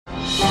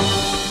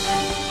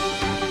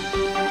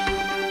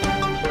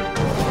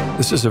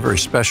This is a very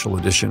special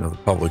edition of the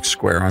Public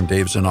Square. I'm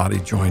Dave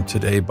Zanotti, joined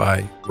today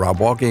by Rob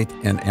Walgate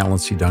and Alan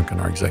C. Duncan,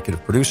 our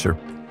executive producer.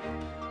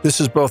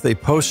 This is both a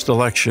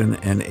post-election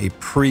and a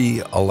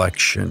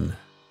pre-election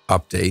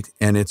update,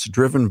 and it's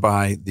driven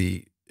by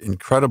the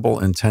incredible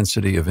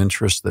intensity of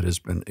interest that has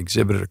been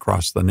exhibited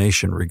across the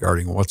nation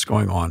regarding what's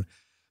going on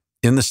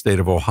in the state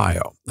of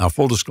Ohio. Now,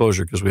 full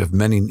disclosure, because we have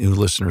many new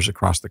listeners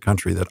across the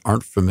country that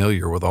aren't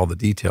familiar with all the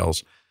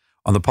details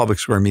on the Public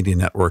Square Media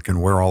Network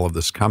and where all of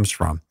this comes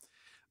from.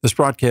 This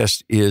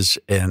broadcast is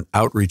an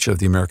outreach of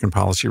the American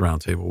Policy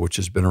Roundtable, which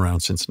has been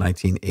around since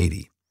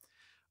 1980,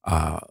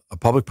 a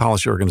public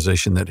policy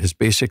organization that has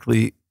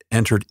basically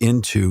entered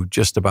into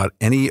just about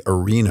any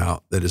arena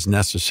that is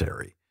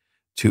necessary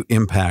to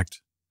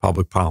impact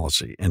public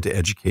policy and to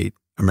educate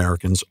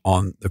Americans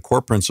on the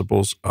core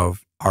principles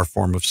of our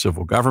form of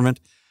civil government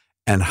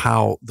and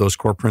how those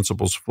core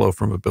principles flow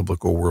from a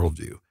biblical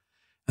worldview.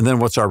 And then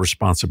what's our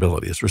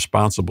responsibility as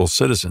responsible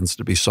citizens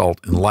to be salt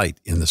and light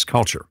in this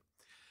culture?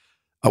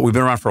 We've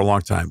been around for a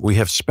long time. We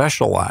have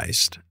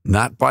specialized,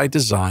 not by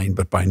design,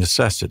 but by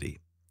necessity,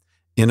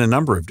 in a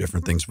number of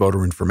different things.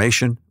 Voter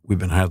information, we've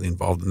been highly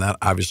involved in that.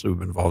 Obviously, we've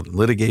been involved in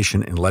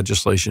litigation, in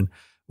legislation.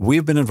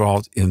 We've been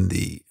involved in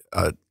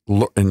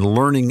in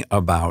learning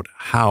about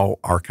how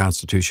our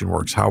Constitution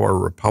works, how our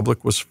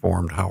republic was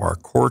formed, how our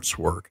courts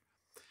work.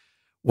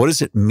 What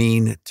does it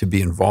mean to be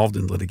involved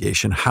in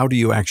litigation? How do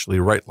you actually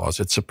write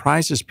laws? It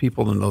surprises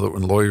people to know that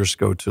when lawyers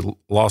go to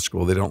law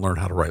school, they don't learn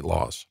how to write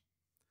laws.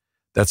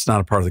 That's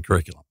not a part of the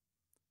curriculum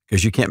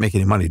because you can't make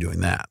any money doing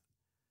that.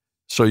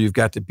 So you've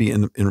got to be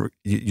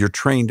you're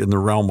trained in the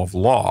realm of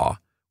law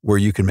where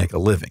you can make a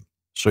living.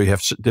 So you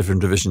have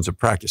different divisions of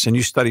practice and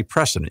you study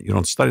precedent. You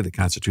don't study the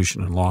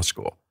Constitution in law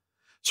school.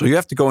 So you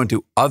have to go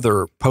into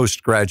other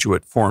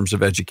postgraduate forms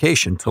of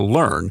education to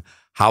learn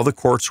how the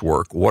courts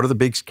work. What are the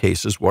big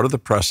cases? What are the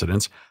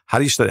precedents? How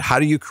do you study? How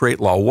do you create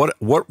law?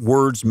 What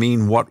words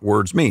mean what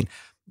words mean?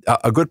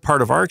 A good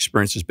part of our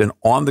experience has been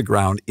on the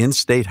ground in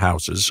state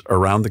houses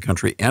around the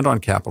country and on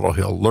Capitol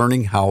Hill,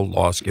 learning how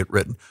laws get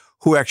written,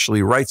 who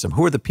actually writes them,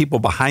 who are the people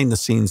behind the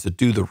scenes that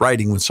do the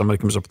writing when somebody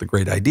comes up with a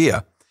great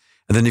idea.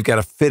 And then you've got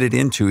to fit it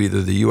into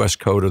either the U.S.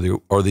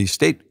 code or the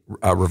state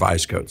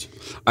revised codes.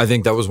 I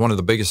think that was one of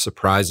the biggest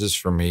surprises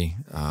for me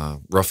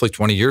roughly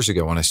 20 years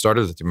ago when I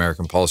started at the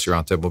American Policy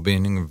Roundtable,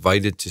 being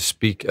invited to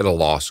speak at a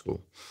law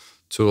school,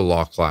 to a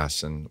law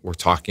class. And we're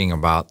talking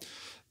about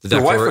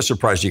Your wife was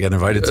surprised you got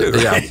invited too.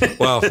 Right? Yeah.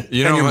 Well,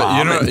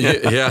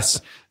 yes.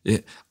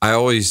 I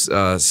always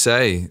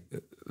say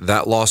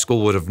that law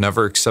school would have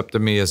never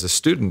accepted me as a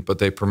student, but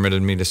they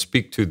permitted me to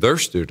speak to their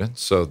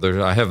students. So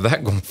I have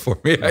that going for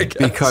me, I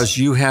guess. Because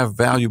you have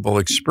valuable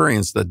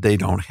experience that they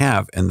don't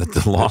have and that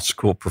the law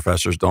school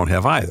professors don't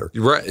have either.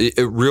 Right.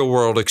 Real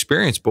world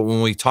experience. But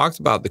when we talked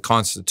about the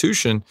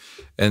Constitution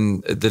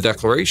and the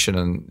Declaration,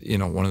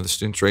 and, one of the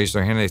students raised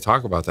their hand and they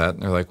talk about that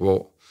and they're like,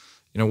 well,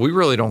 we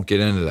really don't get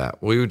into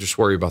that. We would just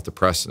worry about the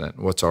precedent,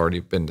 what's already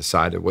been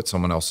decided, what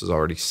someone else has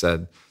already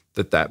said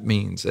that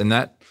means. And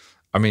that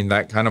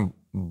kind of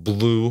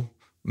blew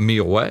me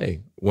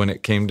away when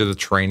it came to the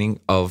training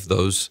of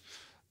those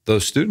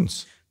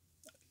students.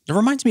 It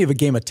reminds me of a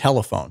game of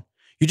telephone.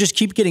 You just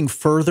keep getting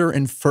further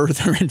and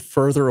further and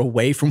further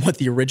away from what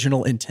the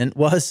original intent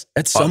was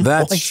at some point.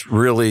 That's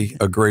really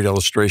a great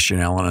illustration,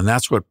 Alan, and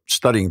that's what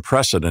studying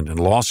precedent in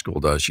law school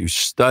does. You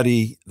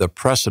study the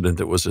precedent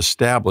that was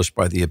established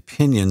by the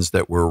opinions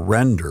that were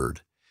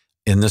rendered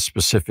in this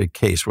specific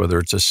case, whether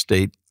it's a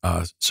state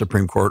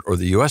Supreme Court or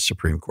the U.S.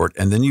 Supreme Court,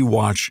 and then you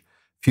watch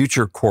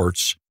future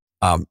courts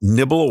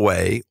nibble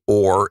away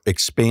or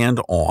expand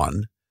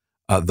on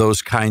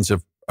those kinds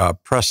of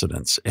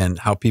precedents and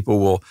how people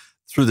will,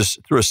 through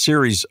a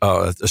series,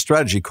 a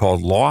strategy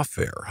called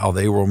lawfare, how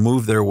they will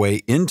move their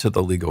way into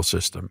the legal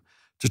system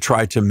to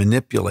try to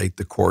manipulate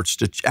the courts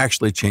to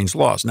actually change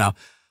laws. Now,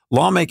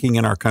 lawmaking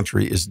in our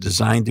country is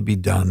designed to be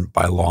done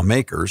by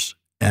lawmakers,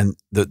 and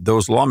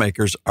those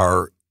lawmakers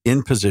are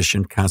in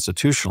position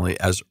constitutionally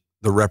as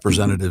the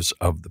representatives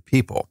of the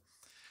people.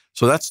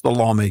 So that's the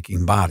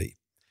lawmaking body.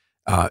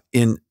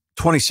 In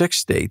 26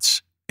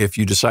 states, if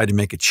you decide to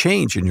make a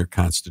change in your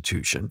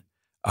constitution,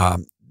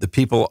 the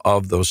people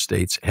of those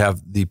states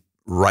have the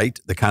right,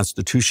 the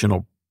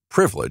constitutional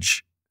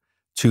privilege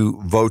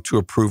to vote to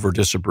approve or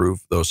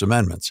disapprove those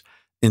amendments.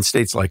 In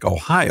states like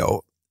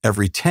Ohio,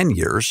 every 10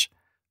 years,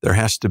 there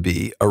has to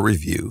be a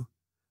review.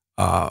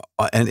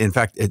 And in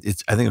fact, I think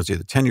it was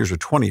either 10 years or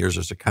 20 years,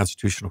 there's a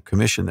constitutional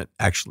commission that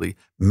actually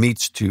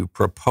meets to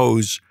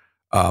propose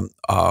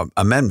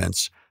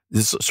amendments.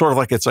 It's sort of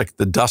like it's like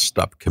the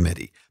dust-up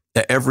committee.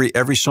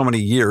 Every so many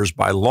years,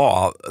 by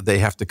law, they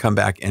have to come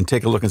back and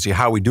take a look and see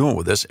how we're doing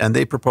with this. And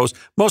they propose,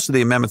 most of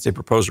the amendments they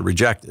propose are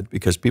rejected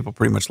because people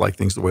pretty much like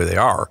things the way they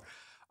are.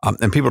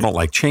 And people don't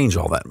like change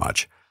all that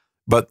much.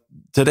 But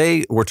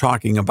today we're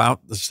talking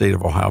about the state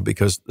of Ohio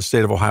because the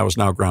state of Ohio is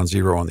now ground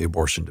zero on the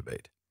abortion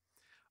debate.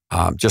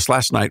 Just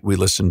last night, we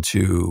listened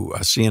to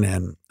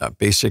CNN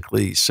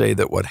basically say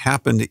that what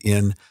happened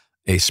in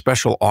a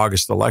special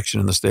August election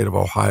in the state of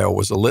Ohio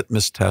was a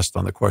litmus test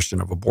on the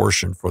question of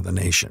abortion for the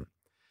nation.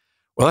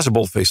 Well, that's a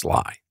bold-faced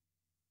lie.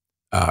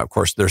 Of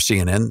course, they're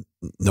CNN.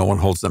 No one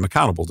holds them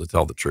accountable to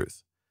tell the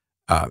truth.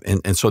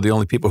 And so the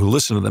only people who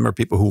listen to them are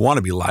people who want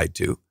to be lied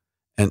to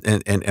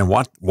and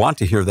want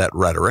to hear that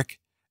rhetoric.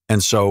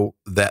 And so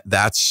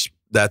that's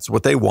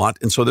what they want.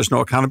 And so there's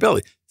no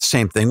accountability.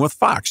 Same thing with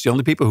Fox. The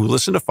only people who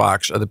listen to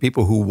Fox are the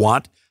people who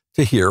want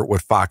to hear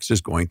what Fox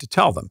is going to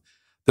tell them.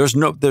 There's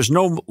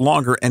no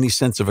longer any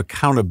sense of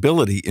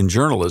accountability in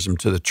journalism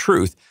to the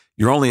truth.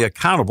 You're only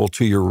accountable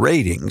to your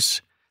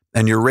ratings,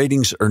 and your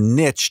ratings are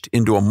niched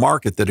into a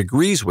market that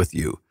agrees with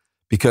you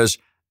because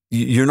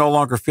you're no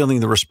longer feeling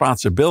the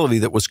responsibility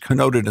that was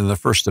connoted in the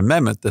First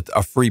Amendment that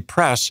a free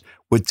press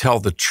would tell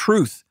the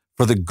truth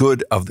for the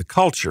good of the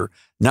culture.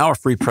 Now a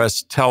free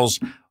press tells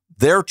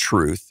their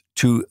truth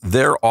to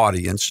their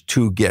audience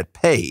to get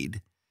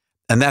paid.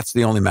 And that's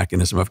the only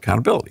mechanism of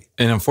accountability.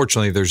 And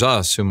unfortunately, there's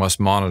us who must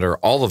monitor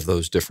all of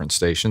those different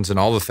stations and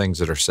all the things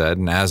that are said.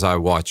 And as I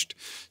watched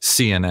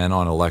CNN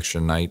on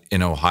election night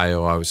in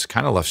Ohio, I was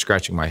kind of left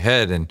scratching my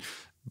head,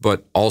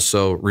 but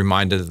also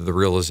reminded of the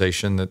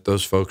realization that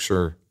those folks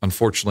are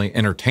unfortunately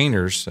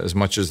entertainers as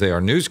much as they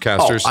are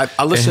newscasters.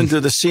 I listened to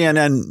the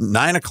CNN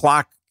 9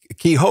 o'clock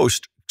key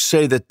host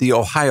say that the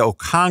Ohio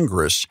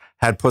Congress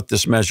had put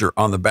this measure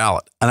on the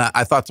ballot. And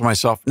I thought to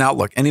myself, now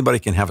look, anybody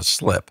can have a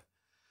slip.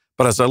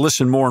 But as I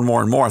listened more and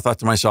more and more, I thought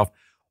to myself,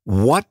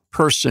 what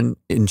person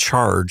in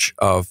charge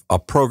of a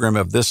program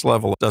of this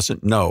level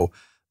doesn't know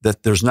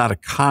that there's not a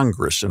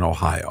Congress in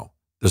Ohio?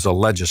 There's a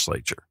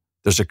legislature.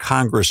 There's a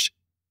Congress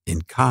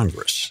in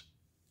Congress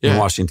in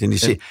Washington,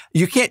 D.C.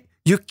 You can't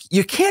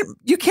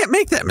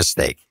make that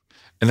mistake.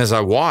 And as I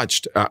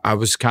watched, I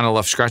was kind of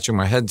left scratching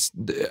my head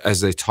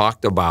as they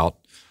talked about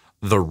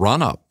the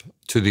run-up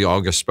to the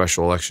August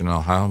special election in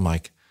Ohio. I'm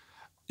like,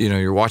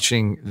 you're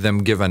watching them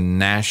give a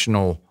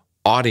national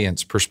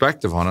audience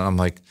perspective on it. I'm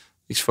like,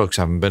 these folks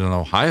haven't been in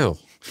Ohio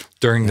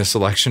during this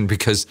election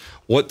because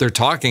what they're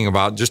talking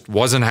about just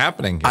wasn't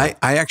happening here.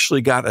 I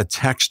actually got a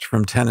text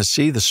from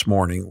Tennessee this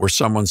morning where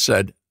someone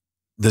said,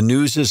 the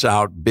news is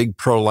out, big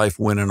pro-life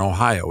win in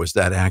Ohio. Is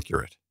that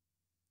accurate?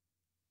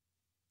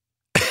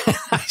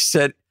 I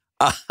said,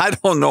 I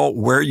don't know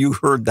where you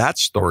heard that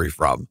story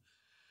from.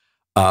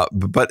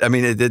 But I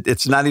mean,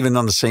 it's not even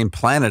on the same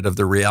planet of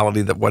the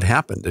reality that what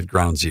happened at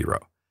Ground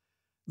Zero.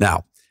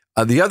 Now,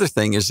 the other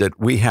thing is that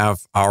we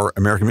have our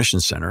American Mission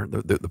Center,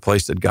 the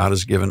place that God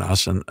has given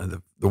us and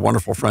the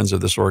wonderful friends of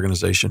this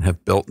organization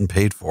have built and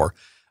paid for,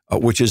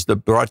 which is the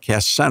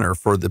broadcast center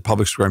for the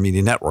Public Square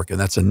Media Network. And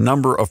that's a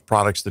number of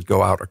products that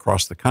go out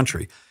across the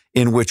country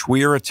in which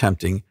we are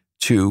attempting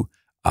to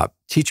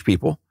teach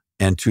people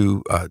and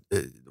to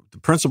the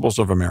principles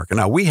of America.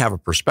 Now, we have a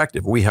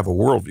perspective. We have a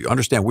worldview.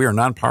 Understand, we are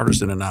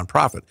nonpartisan and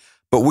nonprofit,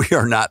 but we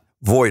are not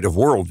void of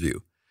worldview.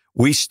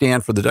 We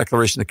stand for the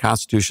Declaration of the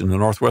Constitution, the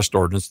Northwest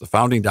Ordinance, the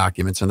founding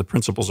documents, and the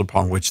principles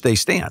upon which they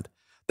stand.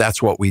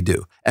 That's what we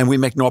do. And we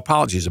make no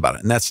apologies about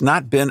it. And that's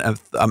not been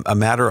a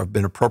matter of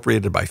being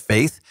appropriated by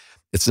faith.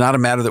 It's not a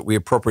matter that we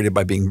appropriated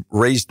by being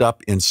raised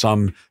up in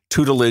some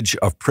tutelage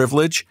of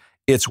privilege.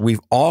 It's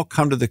we've all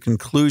come to the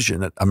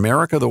conclusion that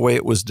America, the way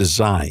it was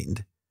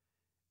designed,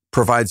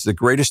 provides the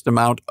greatest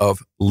amount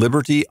of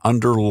liberty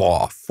under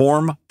law,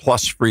 form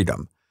plus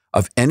freedom,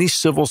 of any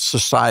civil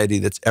society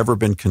that's ever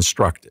been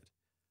constructed.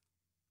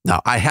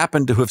 Now, I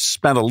happen to have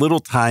spent a little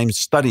time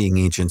studying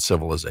ancient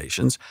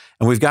civilizations,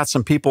 and we've got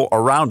some people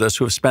around us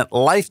who have spent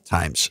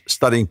lifetimes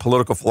studying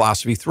political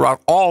philosophy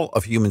throughout all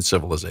of human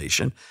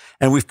civilization,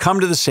 and we've come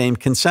to the same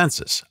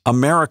consensus.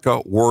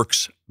 America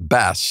works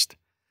best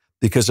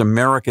because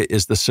America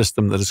is the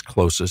system that is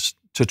closest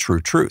to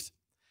true truth.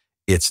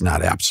 It's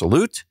not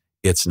absolute,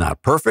 it's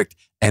not perfect,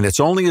 and it's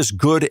only as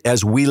good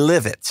as we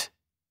live it.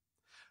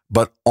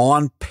 But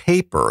on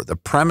paper, the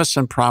premise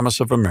and promise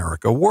of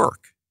America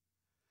work.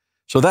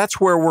 So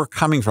that's where we're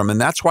coming from, and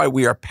that's why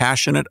we are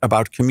passionate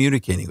about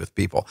communicating with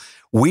people.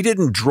 We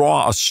didn't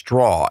draw a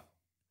straw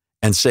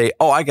and say,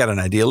 oh, I got an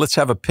idea. Let's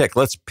have a pick.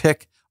 Let's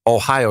pick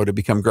Ohio to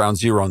become ground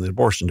zero on the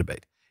abortion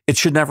debate. It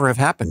should never have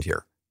happened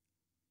here,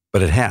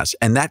 but it has.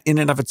 And that in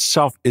and of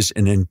itself is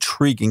an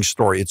intriguing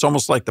story. It's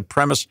almost like the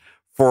premise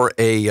for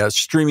a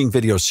streaming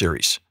video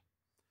series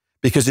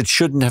because it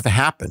shouldn't have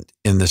happened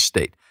in this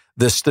state.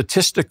 The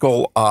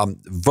statistical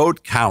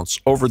vote counts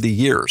over the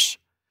years,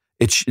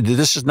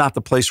 this is not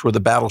the place where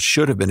the battle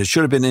should have been. It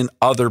should have been in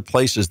other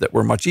places that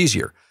were much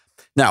easier.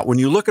 Now, when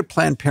you look at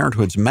Planned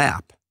Parenthood's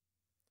map,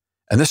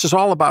 and this is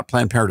all about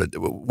Planned Parenthood,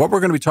 what we're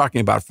going to be talking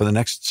about for the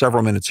next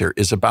several minutes here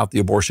is about the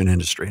abortion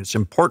industry. And it's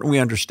important we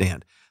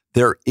understand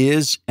there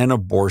is an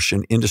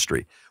abortion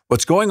industry.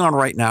 What's going on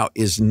right now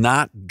is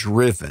not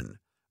driven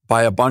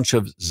by a bunch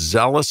of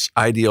zealous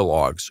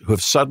ideologues who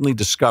have suddenly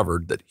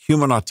discovered that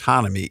human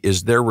autonomy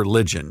is their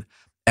religion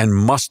and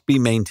must be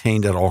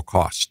maintained at all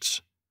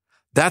costs.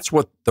 That's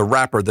what the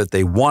wrapper that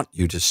they want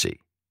you to see.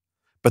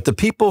 But the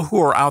people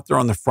who are out there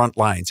on the front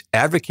lines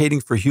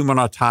advocating for human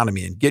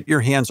autonomy and get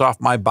your hands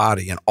off my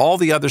body and all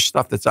the other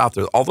stuff that's out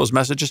there, all those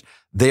messages,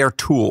 they are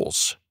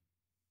tools.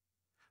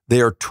 They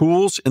are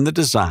tools in the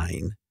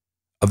design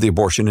of the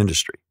abortion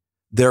industry.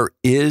 There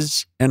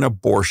is an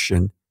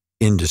abortion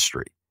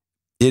industry.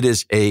 It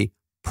is a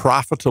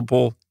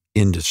profitable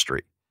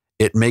industry.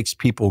 It makes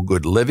people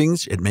good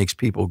livings. It makes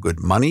people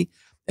good money.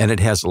 And it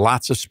has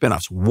lots of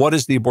spinoffs. What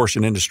is the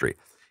abortion industry?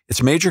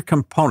 Its major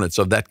components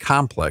of that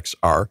complex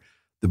are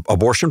the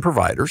abortion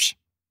providers,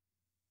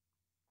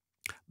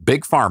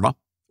 Big Pharma,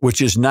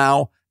 which is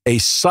now a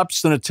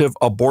substantive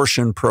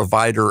abortion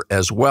provider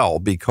as well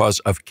because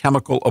of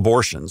chemical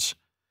abortions,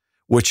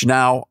 which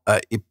now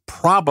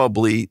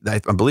probably, I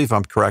believe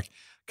I'm correct,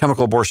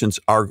 chemical abortions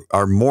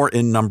are more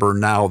in number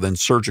now than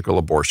surgical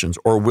abortions,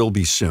 or will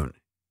be soon.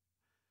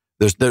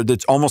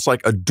 It's almost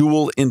like a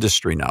dual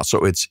industry now.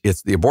 So it's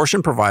the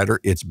abortion provider,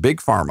 it's Big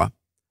Pharma,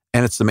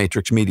 and it's the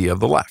matrix media of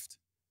the left.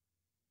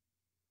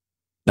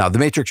 Now, the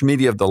matrix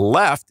media of the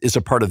left is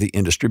a part of the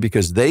industry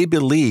because they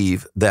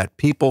believe that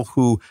people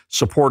who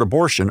support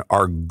abortion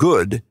are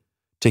good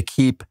to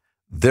keep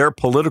their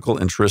political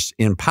interests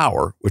in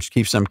power, which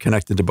keeps them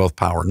connected to both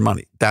power and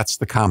money. That's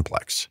the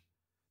complex.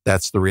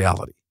 That's the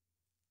reality.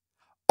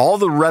 All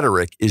the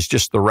rhetoric is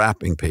just the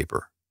wrapping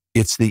paper.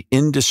 It's the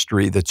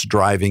industry that's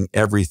driving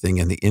everything,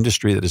 and the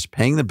industry that is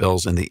paying the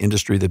bills, and the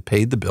industry that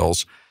paid the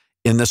bills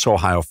in this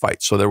Ohio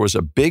fight. So there was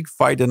a big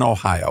fight in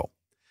Ohio.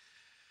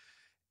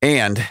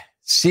 And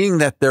seeing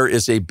that there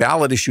is a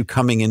ballot issue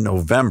coming in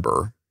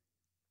November,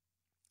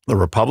 the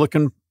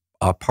Republican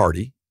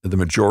Party, the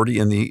majority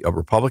in the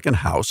Republican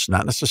House,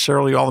 not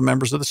necessarily all the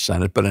members of the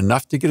Senate, but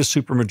enough to get a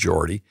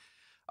supermajority,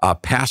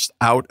 passed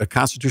out a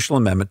constitutional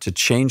amendment to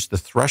change the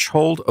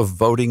threshold of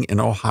voting in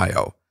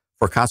Ohio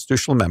for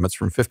constitutional amendments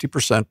from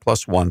 50%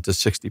 plus one to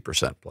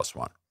 60% plus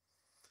one.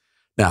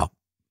 Now,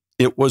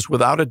 it was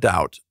without a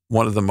doubt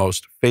one of the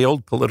most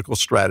failed political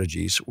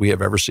strategies we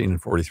have ever seen in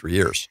 43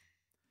 years.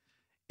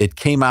 It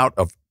came out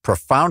of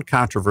profound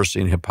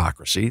controversy and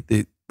hypocrisy.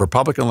 The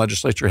Republican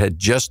legislature had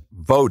just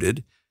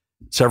voted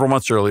several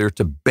months earlier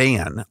to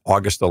ban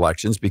August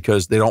elections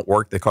because they don't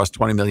work, they cost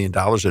 $20 million,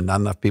 and not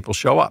enough people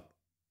show up.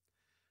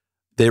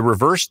 They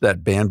reversed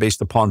that ban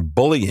based upon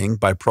bullying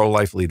by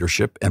pro-life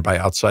leadership and by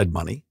outside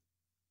money.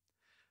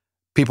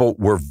 People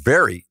were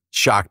very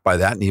shocked by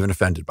that and even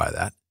offended by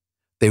that.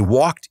 They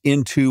walked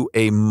into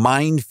a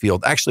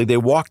minefield. Actually, they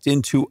walked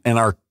into an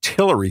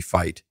artillery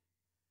fight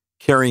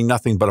carrying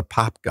nothing but a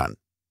pop gun.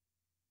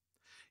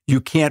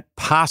 You can't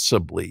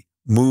possibly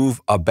move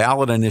a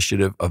ballot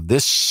initiative of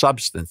this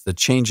substance that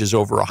changes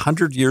over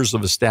 100 years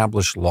of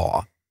established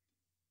law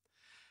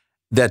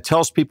that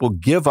tells people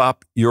give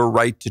up your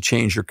right to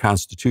change your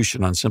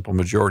constitution on simple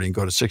majority and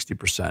go to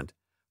 60%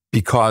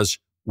 because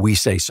we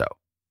say so.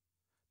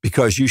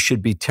 Because you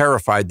should be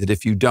terrified that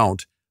if you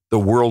don't, the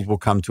world will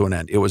come to an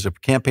end. It was a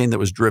campaign that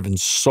was driven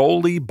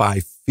solely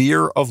by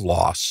fear of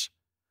loss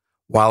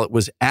while it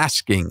was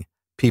asking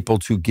people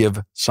to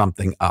give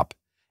something up.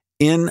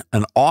 In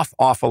an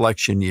off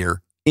election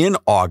year, in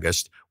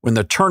August, when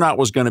the turnout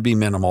was going to be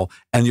minimal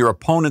and your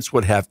opponents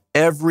would have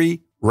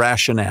every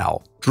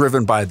rationale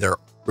driven by their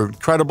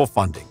incredible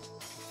funding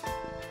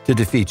to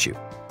defeat you.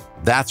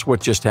 That's what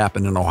just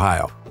happened in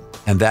Ohio,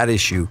 and that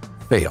issue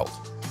failed.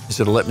 Is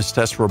it a litmus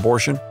test for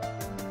abortion?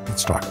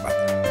 Let's talk about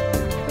that.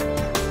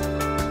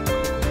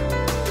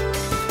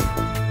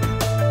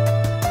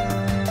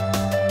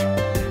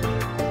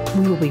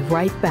 We will be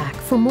right back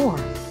for more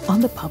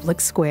on The Public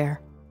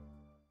Square.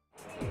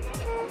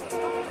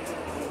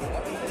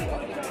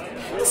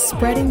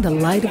 Spreading the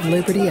light of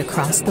liberty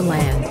across the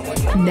land.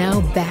 Now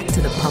back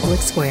to The Public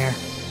Square.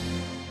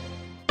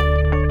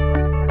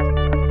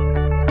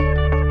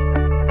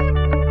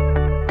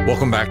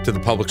 Welcome back to The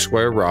Public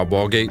Square. Rob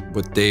Walgate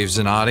with Dave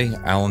Zanotti,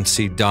 Alan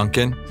C.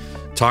 Duncan,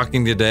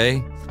 talking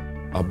today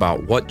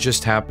about what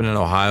just happened in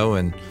Ohio,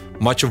 and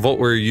much of what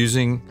we're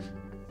using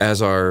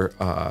as our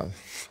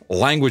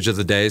language of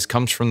the days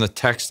comes from the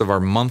text of our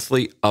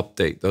monthly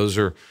update. Those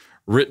are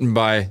written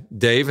by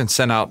Dave and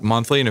sent out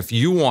monthly. And if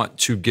you want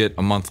to get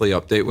a monthly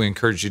update, we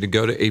encourage you to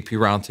go to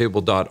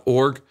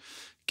aproundtable.org.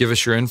 Give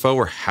us your info.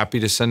 We're happy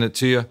to send it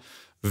to you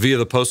via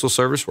the Postal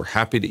Service. We're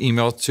happy to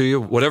email it to you.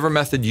 Whatever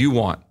method you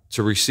want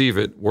to receive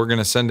it, we're going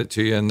to send it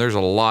to you. And there's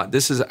a lot.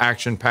 This is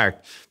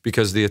action-packed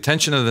because the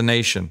attention of the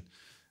nation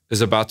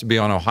is about to be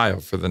on Ohio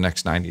for the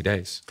next 90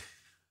 days.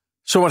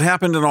 So what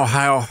happened in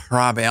Ohio,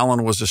 Rob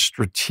Allen, was a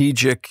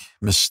strategic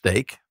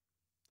mistake.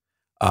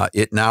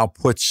 It now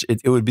puts,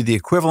 it would be the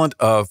equivalent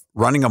of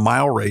running a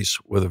mile race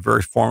with a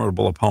very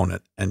formidable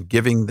opponent and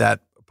giving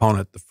that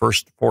opponent the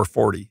first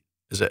 440,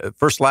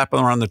 first lap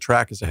around the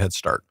track as a head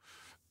start.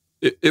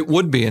 It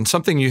would be. And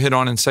something you hit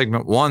on in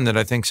segment one that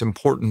I think is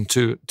important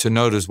to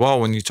note as well,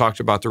 when you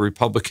talked about the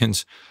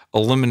Republicans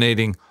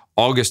eliminating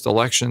August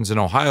elections in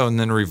Ohio and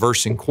then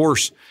reversing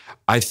course,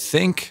 I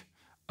think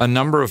a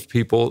number of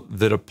people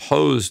that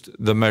opposed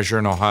the measure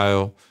in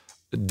Ohio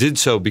did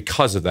so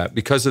because of that,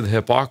 because of the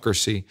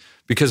hypocrisy,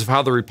 because of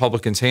how the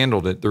Republicans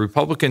handled it. The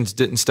Republicans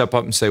didn't step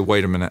up and say,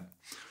 wait a minute,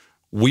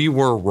 we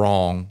were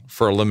wrong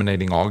for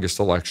eliminating August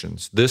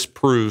elections. This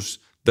proves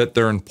that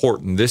they're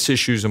important. This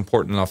issue is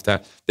important enough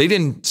that they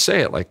didn't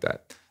say it like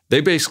that.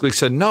 They basically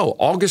said, no,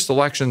 August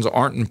elections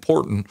aren't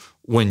important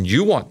when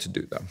you want to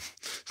do them.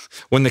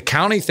 When the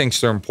county thinks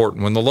they're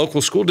important, when the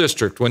local school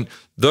district, when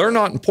they're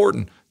not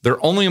important,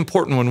 they're only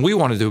important when we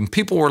want to do them.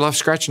 People were left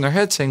scratching their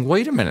heads saying,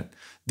 wait a minute,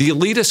 the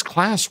elitist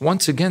class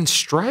once again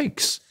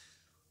strikes.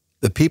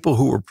 The people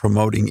who were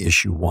promoting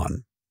issue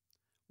one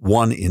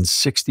won in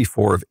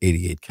 64 of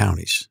 88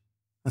 counties.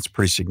 That's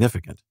pretty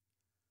significant.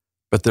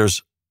 But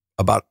there's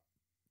about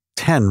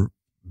 10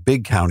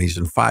 big counties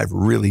and 5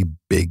 really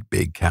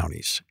big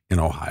counties in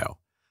Ohio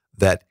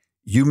that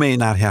you may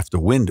not have to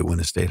win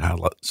a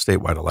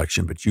statewide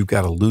election, but you've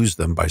got to lose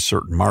them by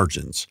certain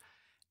margins.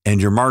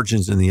 And your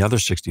margins in the other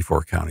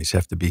 64 counties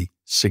have to be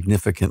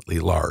significantly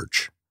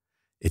large.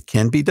 It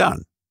can be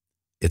done.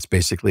 It's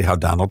basically how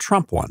Donald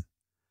Trump won.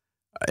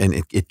 And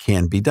it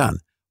can be done.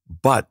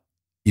 But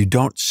you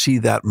don't see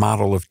that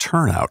model of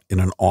turnout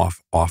in an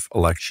off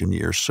election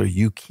year, so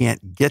you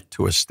can't get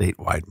to a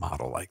statewide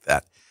model like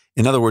that.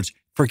 In other words,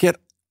 forget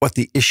what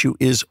the issue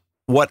is,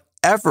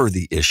 whatever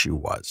the issue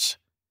was.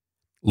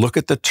 Look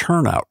at the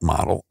turnout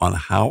model on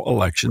how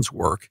elections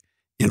work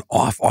in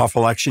off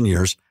election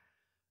years.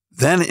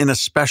 Then in a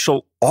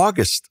special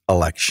August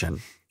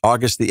election,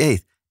 August the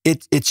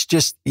 8th, it's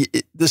just,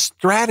 the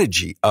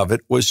strategy of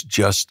it was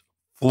just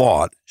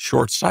flawed,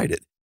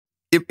 short-sighted.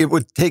 It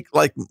would take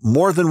like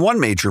more than one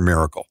major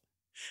miracle.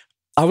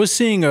 I was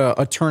seeing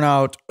a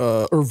turnout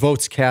or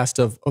votes cast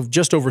of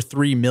just over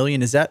 3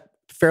 million. Is that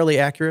fairly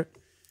accurate?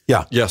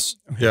 Yeah. Yes.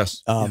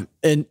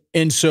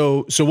 And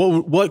so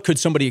what could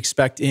somebody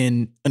expect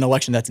in an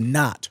election that's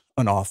not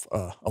an off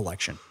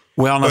election?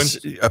 Well,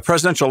 in a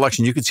presidential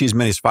election, you could see as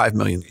many as 5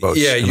 million votes.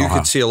 Yeah, you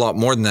could see a lot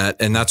more than that.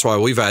 And that's why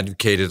we've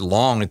advocated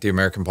long at the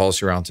American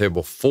Policy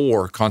Roundtable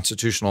for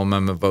constitutional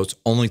amendment votes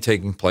only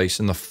taking place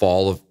in the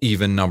fall of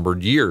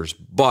even-numbered years.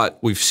 But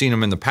we've seen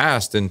them in the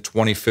past. In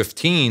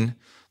 2015,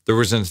 there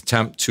was an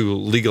attempt to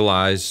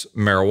legalize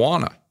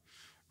marijuana,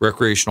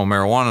 recreational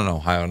marijuana in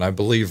Ohio. And I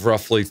believe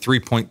roughly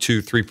 3.2,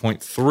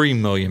 3.3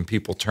 million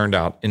people turned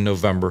out in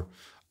November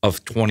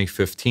of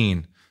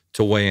 2015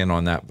 to weigh in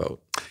on that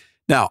vote.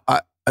 Now,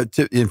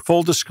 in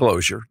full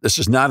disclosure, this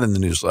is not in the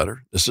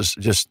newsletter. This is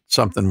just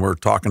something we're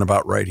talking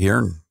about right here,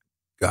 and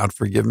God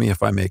forgive me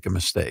if I make a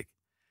mistake.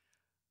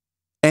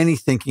 Any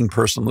thinking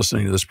person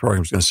listening to this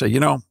program is going to say,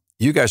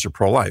 you guys are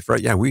pro-life,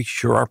 right? Yeah, we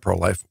sure are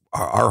pro-life.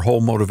 Our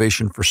whole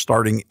motivation for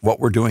starting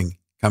what we're doing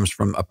comes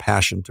from a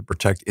passion to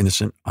protect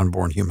innocent,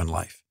 unborn human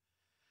life.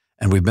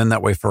 And we've been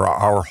that way for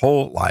our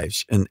whole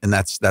lives, and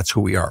that's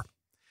who we are.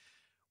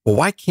 Well,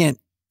 why can't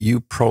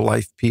you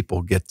pro-life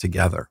people get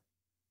together?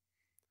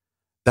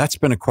 That's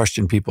been a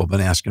question people have been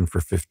asking for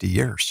 50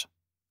 years.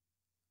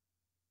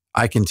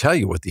 I can tell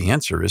you what the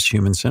answer is: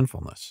 human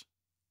sinfulness.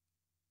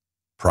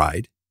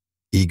 Pride,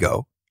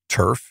 ego,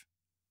 turf,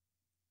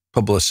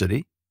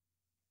 publicity,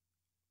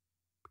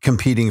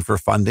 competing for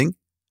funding.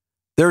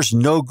 There's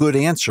no good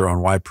answer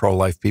on why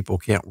pro-life people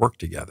can't work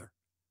together.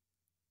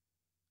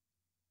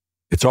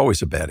 It's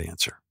always a bad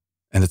answer,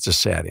 and it's a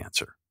sad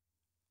answer.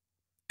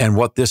 And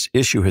what this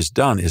issue has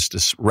done is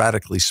to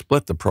radically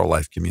split the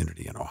pro-life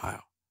community in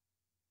Ohio.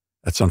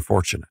 That's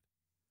unfortunate.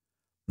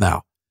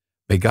 Now,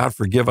 may God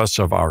forgive us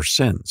of our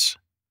sins,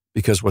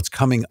 because what's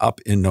coming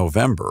up in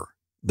November,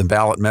 the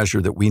ballot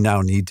measure that we now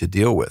need to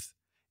deal with,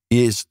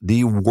 is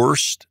the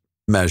worst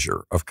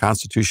measure of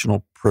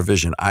constitutional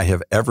provision I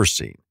have ever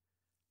seen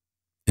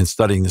in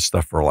studying this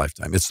stuff for a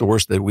lifetime. It's the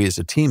worst that we as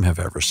a team have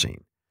ever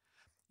seen.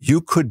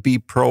 You could be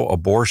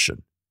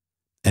pro-abortion,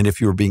 and if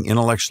you were being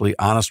intellectually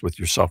honest with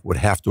yourself, would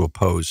have to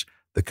oppose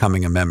the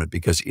coming amendment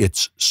because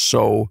it's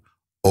so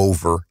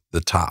over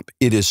the top.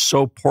 It is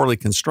so poorly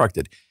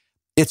constructed.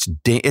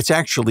 It's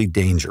actually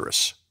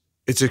dangerous.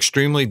 It's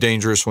extremely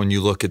dangerous when you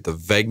look at the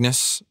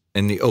vagueness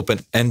and the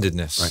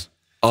open-endedness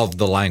of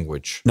the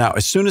language. Now,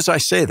 as soon as I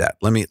say that,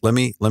 let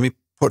me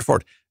put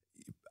forward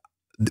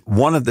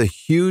one of the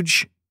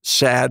huge,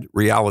 sad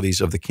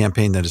realities of the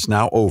campaign that is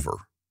now over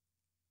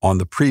on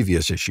the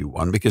previous issue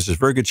one, because there's a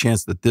very good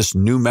chance that this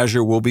new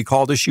measure will be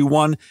called issue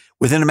one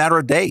within a matter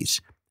of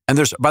days. And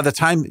by the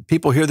time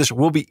people hear this,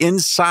 we'll be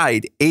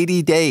inside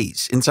 80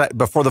 days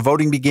before the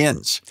voting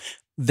begins.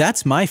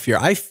 That's my fear.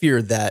 I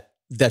fear that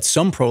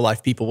some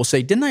pro-life people will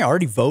say, didn't I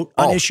already vote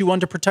on issue one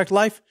to protect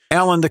life?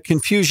 Alan, the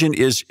confusion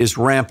is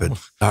rampant.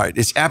 All right,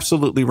 it's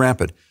absolutely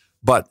rampant.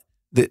 But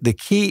the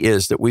key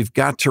is that we've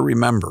got to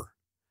remember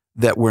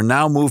that we're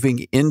now moving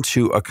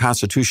into a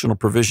constitutional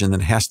provision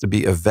that has to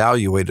be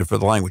evaluated for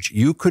the language.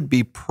 You could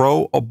be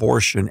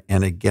pro-abortion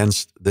and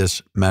against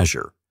this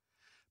measure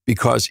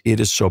because it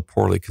is so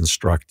poorly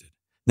constructed.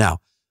 Now,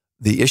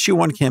 the issue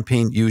one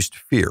campaign used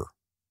fear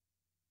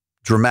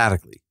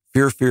dramatically.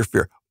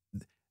 Fear.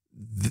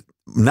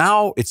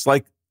 Now it's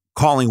like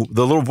calling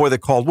the little boy that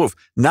called wolf.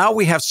 Now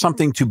we have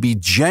something to be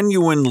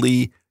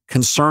genuinely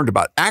concerned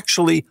about,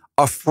 actually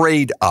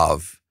afraid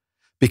of,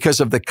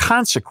 because of the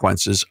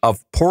consequences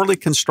of poorly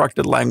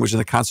constructed language in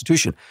the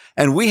Constitution.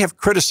 And we have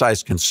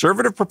criticized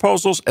conservative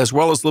proposals as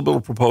well as liberal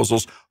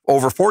proposals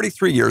over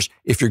 43 years.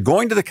 If you're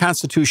going to the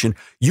Constitution,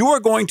 you are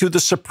going to the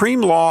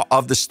supreme law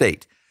of the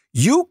state.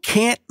 You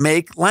can't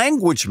make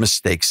language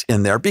mistakes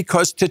in there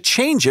because to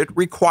change it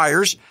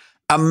requires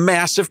a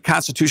massive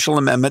constitutional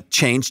amendment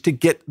change to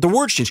get the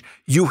words changed.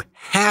 You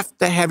have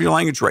to have your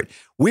language right.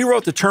 We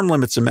wrote the term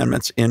limits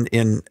amendments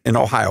in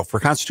Ohio for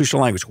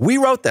constitutional language. We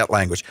wrote that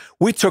language.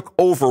 We took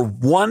over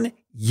 1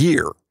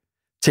 year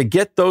to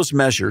get those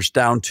measures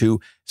down to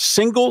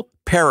single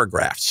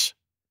paragraphs.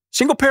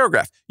 Single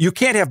paragraph. You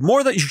can't have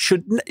more than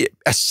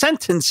a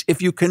sentence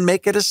if you can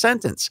make it a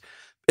sentence,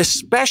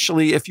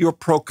 especially if you're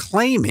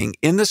proclaiming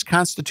in this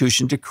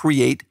Constitution to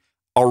create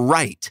a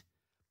right.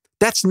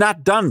 That's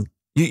not done.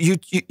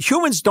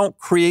 Humans don't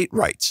create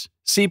rights.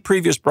 See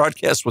previous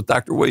broadcasts with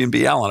Dr. William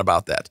B. Allen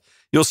about that.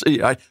 You'll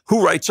see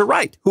who writes a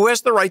right? Who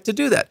has the right to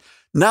do that?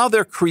 Now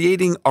they're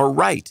creating a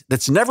right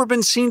that's never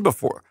been seen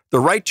before, the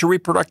right to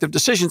reproductive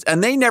decisions,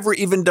 and they never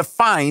even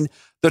define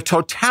the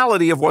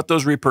totality of what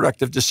those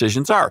reproductive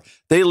decisions are.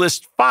 They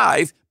list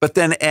 5, but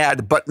then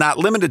add, but not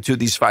limited to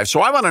these 5.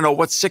 So I want to know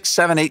what's 6,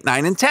 7, 8,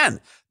 9, and 10.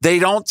 They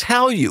don't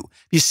tell you.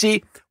 You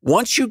see,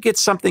 once you get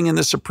something in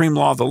the supreme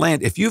law of the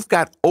land, if you've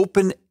got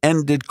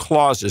open-ended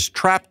clauses,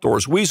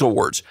 trapdoors, weasel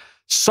words,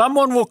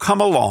 someone will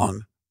come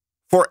along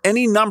for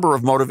any number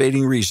of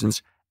motivating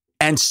reasons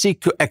and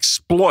seek to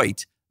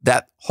exploit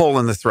that hole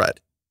in the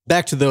thread.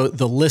 Back to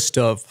the list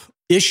of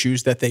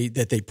issues that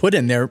they put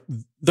in there,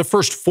 the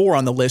first 4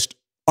 on the list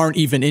aren't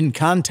even in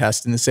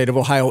contest in the state of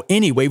Ohio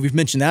anyway. We've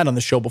mentioned that on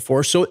the show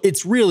before. So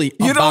it's really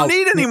you don't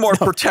need any more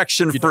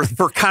protection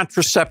for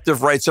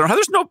contraceptive rights.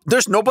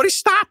 There's nobody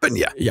stopping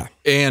you. Yeah.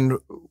 And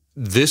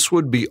this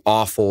would be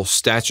awful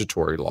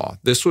statutory law.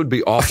 This would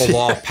be awful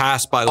law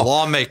passed by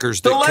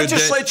lawmakers. The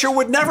legislature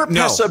would never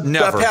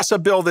pass a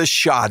bill this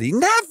shoddy.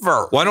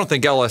 Never. Well, I don't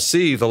think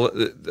LSC,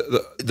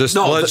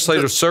 the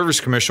Legislative Service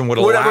Commission, would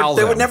allow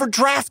them. They would never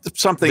draft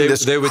something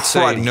this They would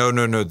cruddy. say,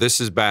 no, this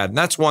is bad. And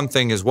that's one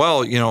thing as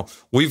well. You know,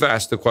 we've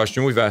asked the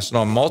question, we've asked it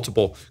on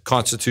multiple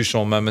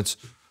constitutional amendments.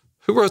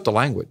 Who wrote the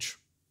language?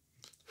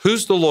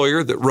 Who's the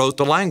lawyer that wrote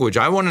the language?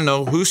 I want to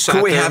know who sat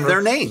there. Can we have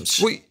their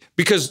names?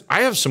 Because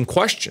I have some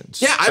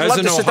questions. Yeah, I'd love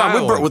to sit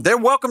down. They're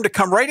welcome to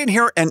come right in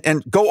here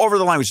and go over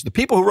the language. The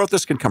people who wrote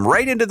this can come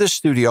right into this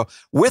studio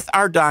with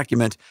our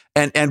document,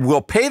 and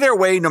we'll pay their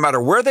way no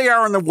matter where they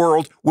are in the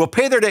world. We'll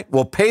pay their day.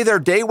 We'll pay their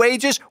day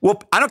wages.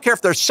 I don't care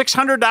if they're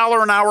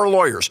 $600 an hour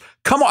lawyers.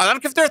 Come on. I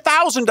don't care if they're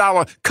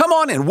 $1,000. Come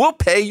on in. We'll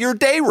pay your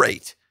day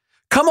rate.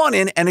 Come on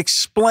in and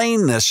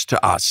explain this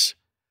to us.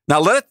 Now,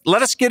 let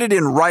us get it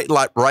in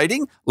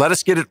writing. Let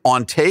us get it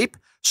on tape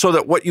so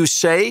that what you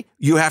say,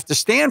 you have to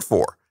stand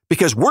for.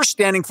 Because we're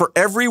standing for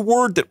every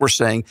word that we're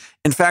saying.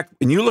 In fact,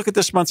 when you look at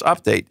this month's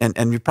update,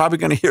 and you're probably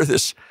going to hear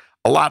this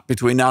a lot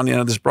between now and the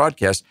end of this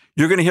broadcast,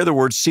 you're going to hear the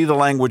word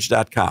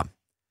seethelanguage.com.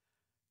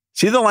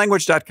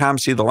 Seethelanguage.com,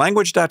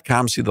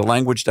 seethelanguage.com,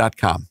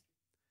 seethelanguage.com.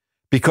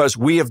 Because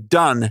we have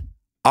done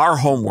our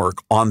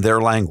homework on their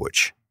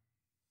language.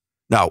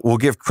 Now, we'll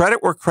give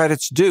credit where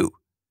credit's due.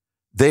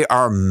 They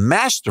are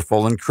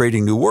masterful in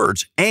creating new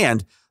words,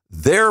 and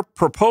their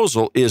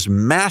proposal is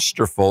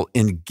masterful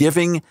in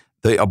giving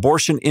the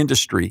abortion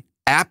industry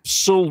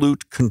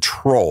absolute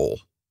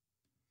control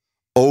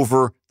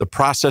over the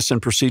process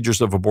and procedures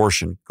of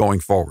abortion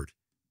going forward.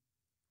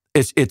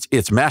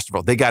 It's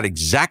masterful. They got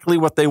exactly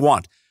what they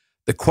want.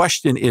 The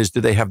question is, do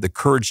they have the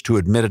courage to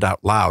admit it out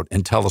loud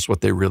and tell us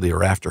what they really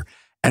are after?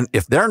 And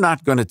if they're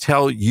not going to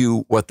tell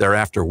you what they're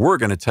after, we're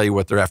going to tell you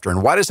what they're after.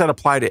 And why does that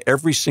apply to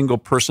every single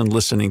person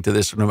listening to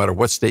this, no matter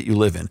what state you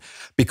live in?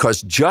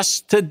 Because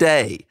just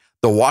today,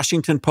 the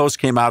Washington Post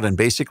came out and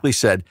basically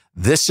said,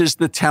 this is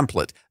the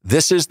template.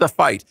 This is the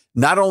fight.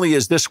 Not only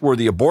is this where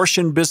the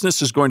abortion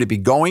business is going to be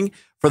going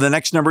for the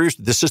next number of years,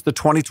 this is the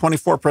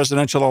 2024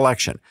 presidential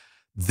election.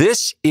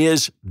 This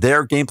is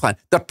their game plan.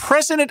 The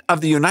President of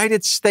the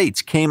United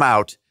States came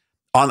out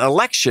on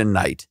election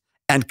night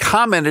and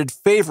commented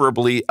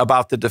favorably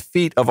about the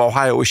defeat of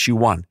Ohio Issue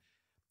 1.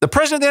 The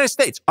President of the United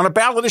States on a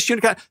ballot issue.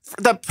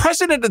 The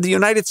President of the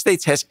United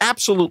States has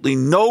absolutely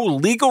no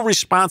legal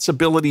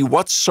responsibility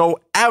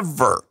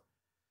whatsoever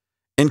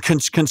in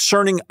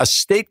concerning a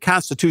state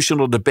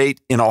constitutional debate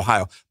in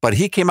Ohio. But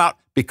he came out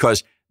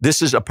because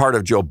this is a part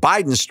of Joe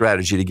Biden's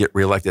strategy to get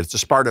reelected.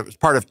 It's part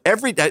of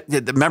every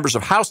the members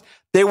of House.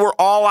 They were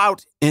all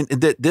out.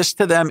 This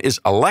to them is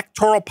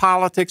electoral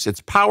politics.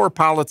 It's power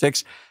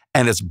politics.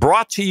 And it's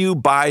brought to you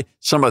by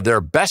some of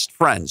their best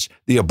friends,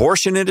 the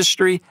abortion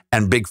industry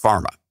and Big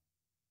Pharma.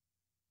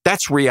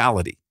 That's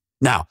reality.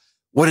 Now,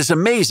 what is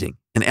amazing,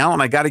 and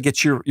Alan, I got to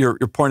get your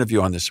point of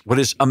view on this. What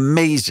is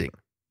amazing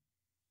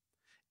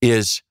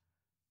is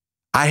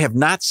I have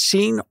not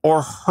seen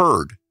or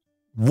heard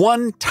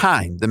one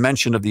time the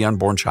mention of the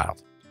unborn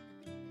child.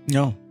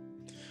 No.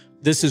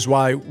 This is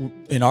why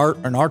in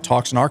our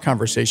talks and our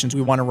conversations,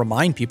 we want to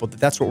remind people that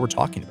that's what we're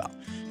talking about.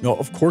 You know,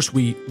 of course,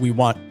 we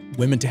want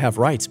women to have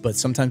rights, but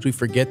sometimes we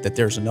forget that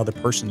there's another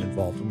person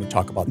involved when we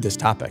talk about this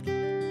topic.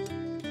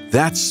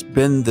 That's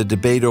been the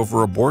debate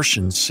over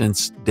abortion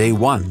since day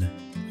one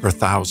for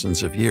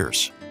thousands of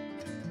years.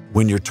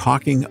 When you're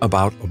talking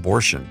about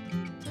abortion,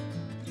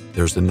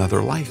 there's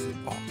another life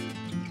involved.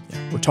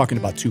 We're talking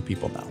about two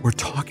people now. We're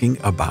talking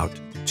about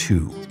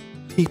two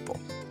people.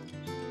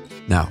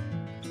 Now,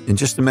 in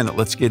just a minute,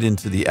 let's get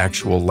into the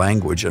actual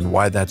language and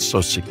why that's so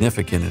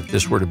significant. If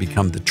this were to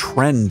become the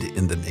trend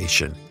in the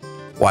nation,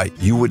 why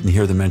you wouldn't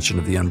hear the mention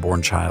of the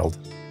unborn child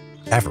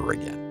ever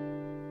again.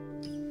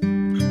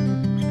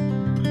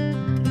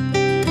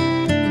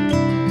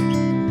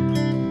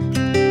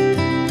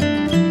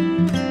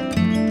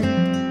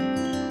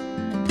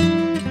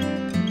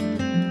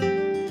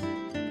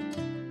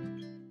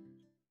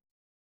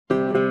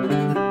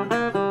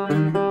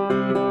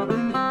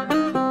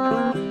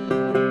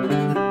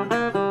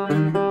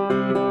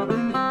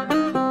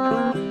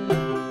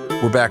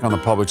 We're back on the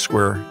Public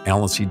Square.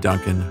 Alan C.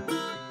 Duncan,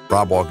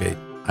 Rob Walgate.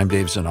 I'm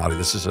Dave Zanotti.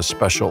 This is a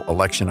special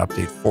election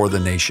update for the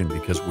nation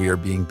because we are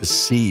being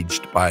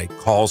besieged by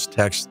calls,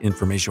 texts,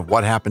 information.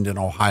 What happened in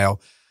Ohio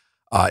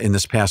in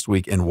this past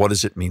week, and what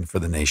does it mean for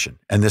the nation?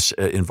 And this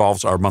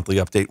involves our monthly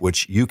update,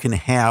 which you can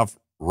have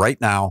right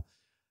now.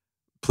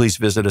 Please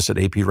visit us at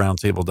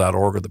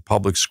aproundtable.org or the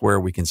Public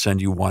Square. We can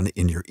send you one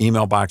in your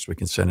email box. We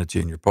can send it to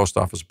you in your post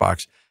office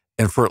box.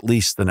 And for at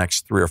least the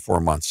next 3 or 4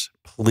 months,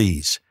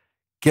 please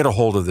get a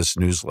hold of this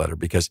newsletter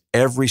because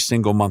every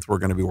single month we're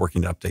going to be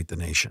working to update the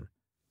nation.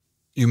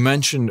 You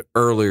mentioned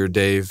earlier,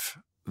 Dave,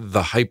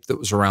 the hype that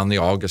was around the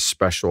August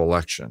special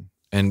election.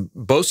 And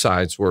both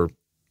sides were,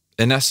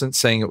 in essence,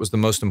 saying it was the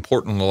most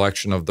important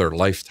election of their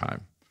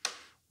lifetime.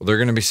 Well, they're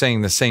going to be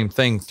saying the same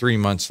thing 3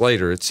 months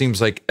later. It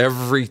seems like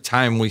every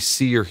time we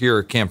see or hear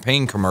a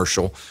campaign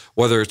commercial,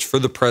 whether it's for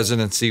the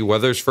presidency,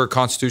 whether it's for a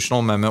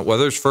constitutional amendment,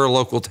 whether it's for a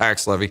local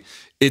tax levy,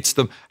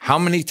 how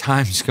many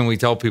times can we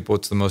tell people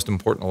it's the most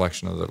important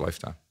election of their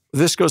lifetime?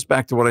 This goes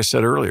back to what I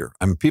said earlier.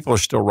 I mean, people are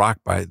still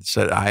rocked by it.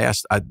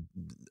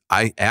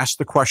 I asked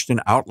the question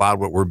out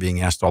loud, what we're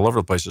being asked all over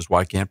the place is,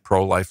 why can't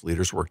pro-life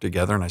leaders work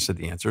together? And I said,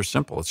 the answer is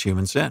simple. It's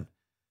human sin.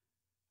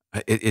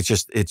 It's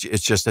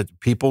just that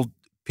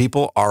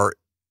people are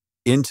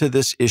into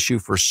this issue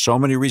for so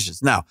many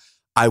reasons. Now,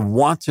 I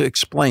want to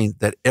explain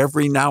that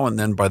every now and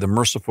then, by the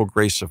merciful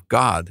grace of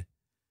God,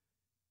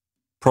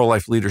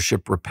 pro-life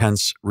leadership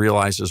repents,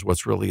 realizes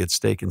what's really at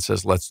stake, and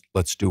says,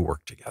 let's do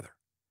work together.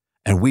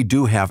 And we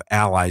do have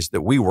allies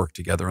that we work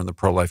together in the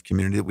pro-life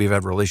community that we've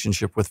had a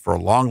relationship with for a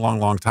long, long,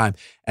 long time.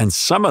 And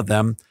some of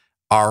them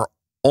are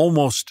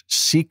almost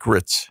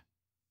secret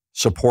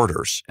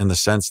supporters in the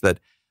sense that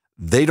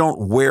they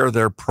don't wear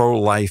their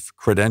pro-life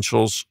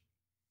credentials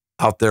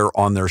out there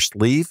on their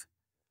sleeve.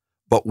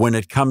 But when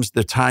it comes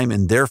the time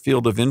in their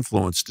field of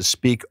influence to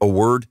speak a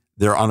word,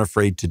 they're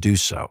unafraid to do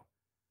so.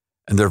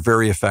 And they're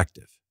very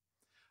effective.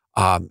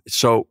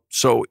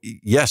 So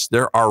yes,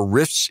 there are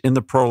rifts in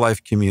the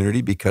pro-life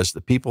community because the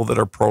people that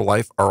are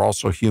pro-life are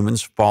also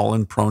humans,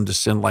 fallen, prone to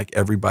sin like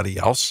everybody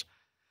else,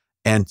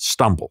 and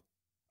stumble.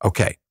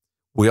 Okay,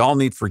 we all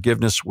need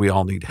forgiveness. We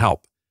all need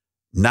help.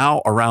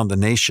 Now around the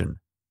nation,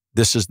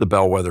 this is the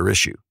bellwether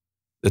issue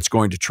that's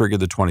going to trigger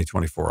the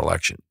 2024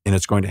 election. And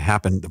it's going to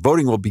happen. The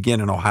voting will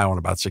begin in Ohio in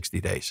about 60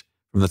 days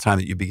from the time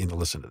that you begin to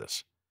listen to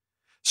this.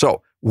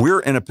 So we're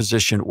in a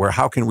position where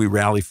how can we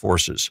rally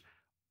forces?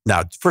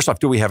 Now, first off,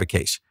 do we have a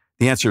case?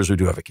 The answer is we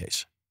do have a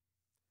case.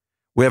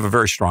 We have a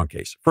very strong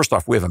case. First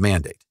off, we have a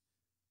mandate.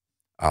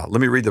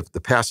 Let me read the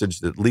passage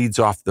that leads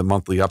off the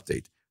monthly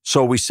update.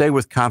 So we say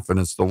with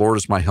confidence, the Lord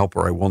is my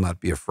helper, I will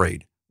not be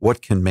afraid.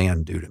 What can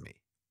man do to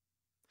me?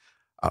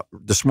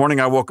 This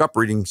morning I woke up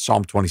reading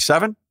Psalm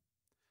 27,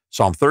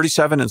 Psalm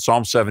 37, and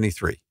Psalm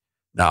 73.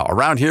 Now,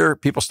 around here,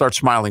 people start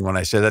smiling when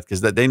I say that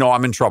because they know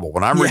I'm in trouble.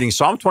 When I'm reading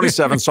Psalm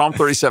 27, Psalm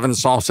 37, and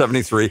Psalm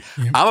 73,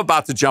 I'm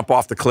about to jump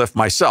off the cliff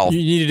myself. You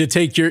needed to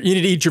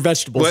eat your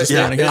vegetables this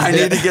morning. I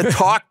need to get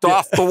talked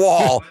off the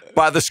wall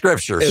by the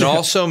scriptures. It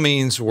also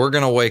means we're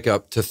going to wake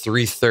up to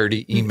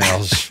 3:30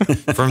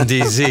 emails from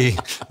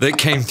DZ that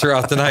came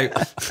throughout the night.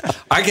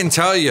 I can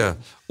tell you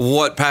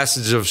what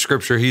passage of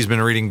scripture he's been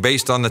reading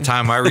based on the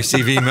time I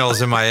receive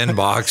emails in my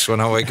inbox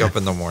when I wake up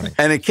in the morning.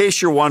 And in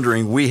case you're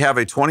wondering, we have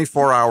a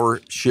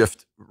 24-hour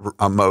shift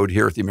mode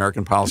here at the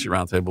American Policy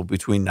Roundtable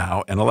between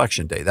now and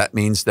Election Day. That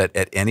means that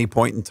at any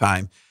point in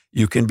time,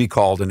 you can be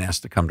called and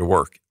asked to come to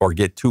work or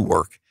get to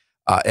work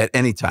at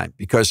any time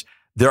because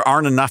there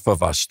aren't enough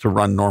of us to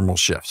run normal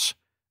shifts.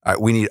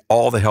 We need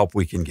all the help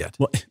we can get.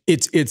 Well,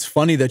 it's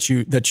funny that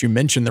you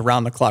mentioned the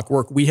round the clock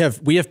work. We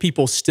have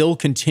people still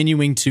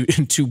continuing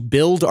to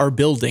build our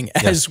building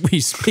as we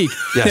speak.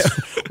 Yes,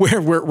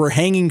 where we're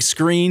hanging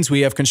screens.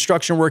 We have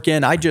construction work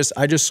in. I just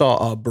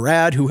saw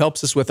Brad, who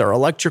helps us with our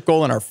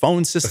electrical and our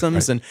phone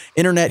systems and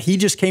internet. He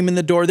just came in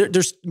the door.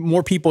 There's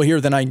more people here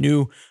than I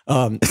knew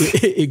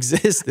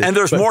existed. And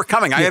there's more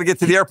coming. I got to get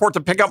to the airport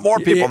to pick up more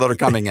people that are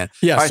coming in.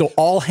 Yeah. Right? So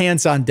all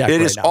hands on deck.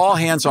 It is all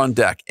hands on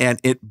deck. And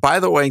by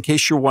the way, in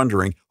case you're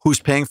wondering who's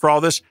paying for all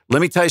this, let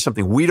me tell you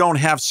something. We don't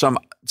have some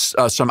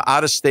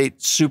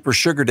out-of-state super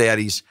sugar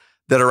daddies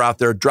that are out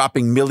there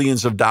dropping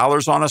millions of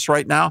dollars on us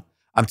right now.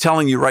 I'm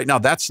telling you right now,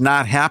 that's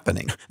not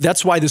happening.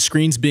 That's why the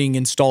screen's being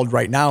installed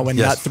right now and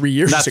not 3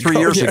 years ago. Not 3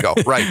 years ago.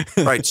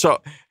 Right.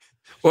 So,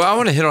 well, I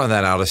want to hit on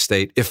that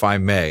out-of-state, if I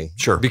may.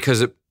 Sure.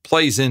 Because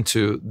plays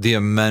into the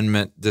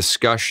amendment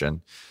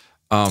discussion.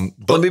 But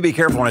let me be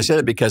careful when I say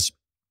that, because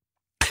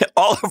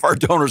all of our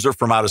donors are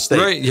from out of state.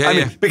 Right, yeah, I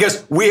mean,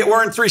 because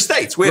we're in 3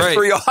 states. We have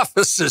 3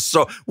 offices.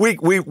 So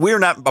we're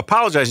not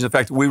apologizing for the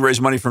fact that we raise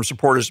money from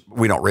supporters.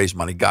 We don't raise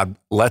money. God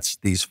lets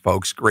these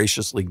folks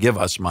graciously give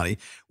us money.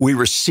 We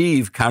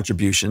receive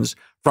contributions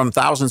from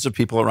thousands of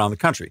people around the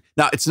country.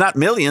 Now, it's not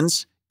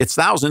millions, it's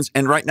thousands.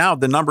 And right now,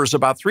 the number is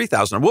about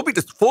 3,000. We'll be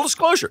full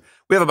disclosure.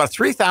 We have about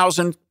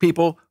 3,000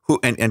 people who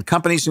and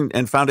companies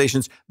and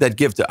foundations that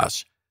give to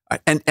us.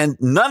 And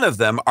none of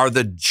them are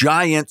the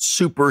giant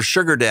super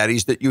sugar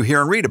daddies that you hear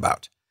and read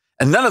about.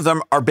 And none of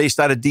them are based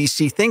out of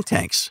DC think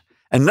tanks.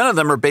 And none of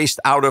them are based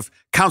out of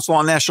Council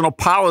on National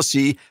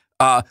Policy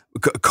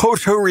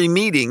coterie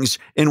meetings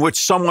in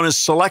which someone is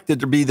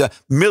selected to be the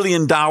 $1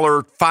 million,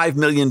 $5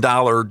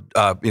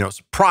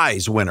 million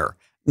prize winner.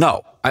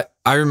 No.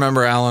 I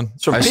remember, Alan.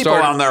 So people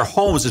on their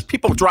homes, it's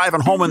people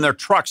driving home in their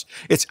trucks.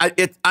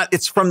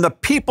 It's from the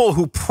people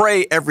who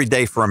pray every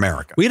day for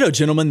America. We had a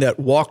gentleman that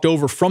walked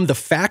over from the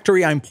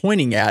factory I'm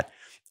pointing at.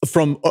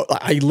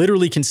 I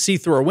literally can see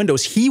through our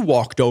windows. He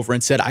walked over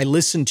and said, "I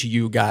listened to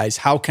you guys.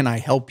 How can I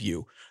help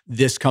you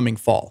this coming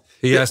fall?"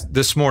 He asked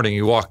this morning.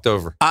 He walked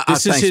over.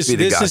 This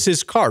is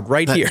his card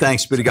right here.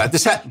 Thanks be to God.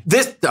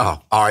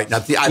 All right. Now,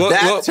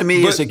 that to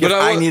me is a gift.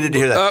 I needed to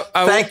hear that.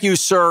 Thank you,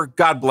 sir.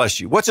 God bless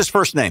you. What's his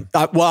first name?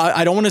 Well,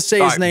 I don't want to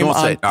say his name,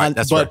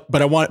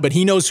 but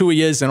he knows who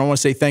he is, and I want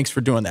to say thanks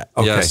for doing that.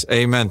 Okay. Yes,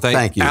 amen.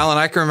 Thank you, Alan.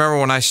 I can remember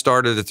when I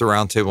started at the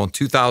Roundtable in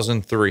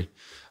 2003.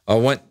 I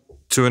went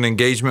to an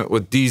engagement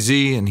with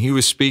DZ, and he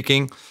was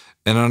speaking,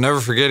 and I'll never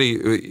forget.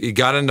 He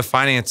got into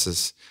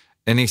finances.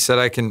 And he said,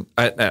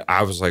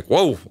 I was like,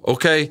 whoa,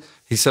 okay.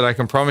 He said, I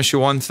can promise you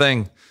one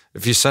thing.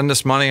 If you send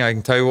us money, I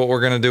can tell you what we're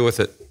going to do with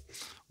it.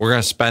 We're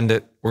going to spend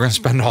it. We're going to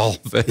spend all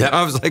of it. Yep.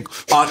 I was like,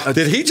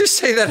 did he just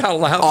say that out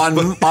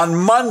loud? On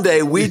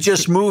Monday, we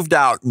just moved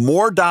out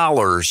more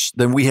dollars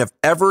than we have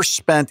ever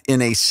spent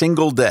in a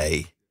single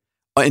day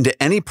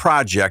into any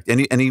project,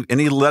 any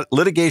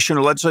litigation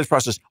or legislative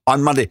process.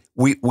 On Monday,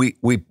 we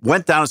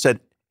went down and said,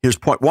 here's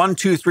point 1,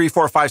 2, 3,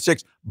 4, 5,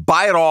 6.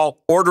 Buy it all,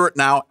 order it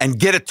now, and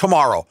get it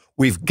tomorrow.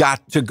 We've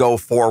got to go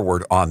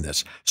forward on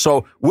this.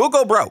 So we'll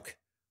go broke.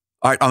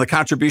 All right, on the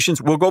contributions,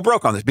 we'll go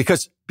broke on this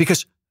because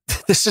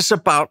this is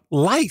about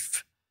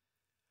life.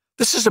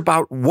 This is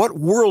about what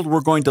world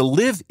we're going to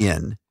live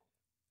in,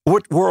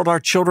 what world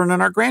our children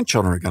and our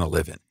grandchildren are going to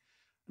live in.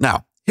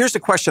 Now, here's the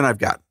question I've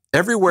got.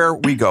 Everywhere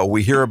we go,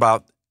 we hear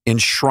about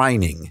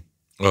enshrining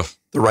the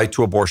right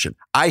to abortion.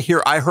 I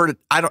heard it.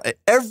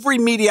 Every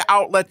media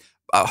outlet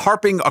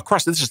harping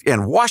across this is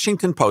in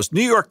Washington Post,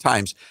 New York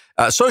Times,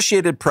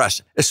 Associated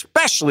Press,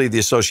 especially the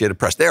Associated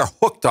Press. They are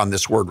hooked on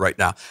this word right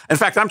now. In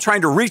fact, I'm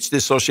trying to reach the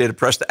Associated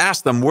Press to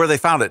ask them where they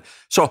found it.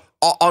 So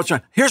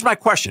here's my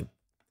question.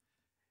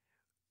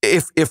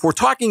 If we're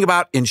talking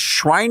about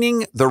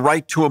enshrining the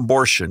right to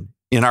abortion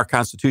in our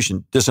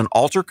Constitution, does an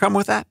altar come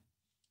with that?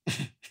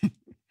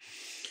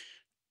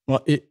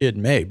 Well, it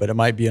may, but it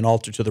might be an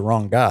altar to the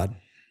wrong God.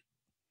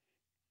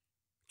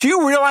 Do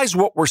you realize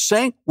what we're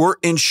saying? We're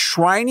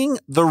enshrining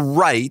the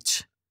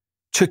right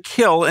to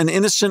kill an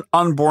innocent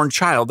unborn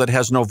child that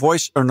has no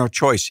voice or no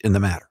choice in the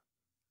matter.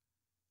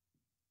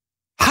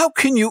 How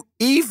can you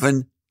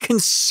even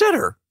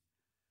consider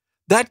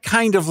that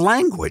kind of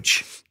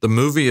language? The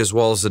movie, as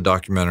well as the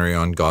documentary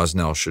on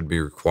Gosnell, should be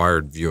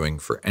required viewing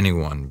for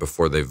anyone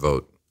before they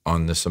vote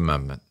on this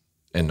amendment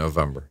in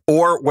November.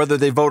 Or whether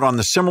they vote on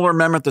the similar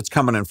amendment that's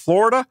coming in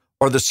Florida,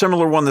 or the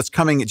similar one that's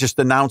coming just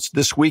announced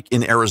this week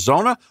in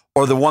Arizona,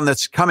 or the one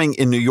that's coming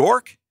in New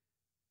York.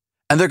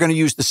 And they're going to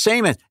use the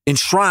same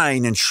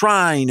enshrine. Where's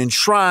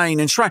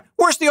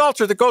the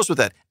altar that goes with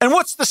that? And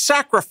what's the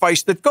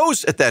sacrifice that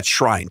goes at that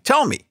shrine?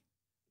 Tell me.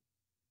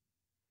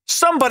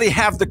 Somebody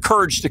have the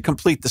courage to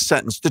complete the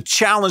sentence, to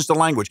challenge the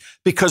language,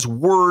 because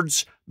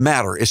words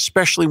matter,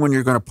 especially when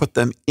you're going to put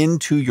them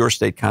into your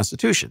state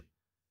constitution.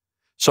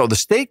 So the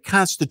state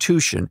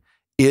constitution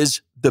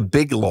is the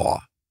big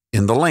law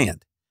in the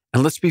land.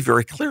 And let's be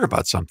very clear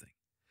about something.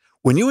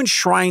 When you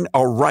enshrine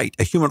a right,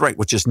 a human right,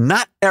 which has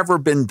not ever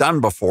been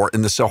done before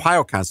in this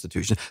Ohio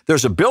Constitution,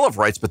 there's a Bill of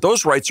Rights, but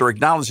those rights are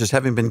acknowledged as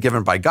having been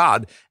given by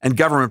God, and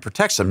government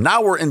protects them.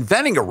 Now we're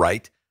inventing a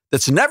right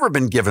that's never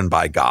been given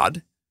by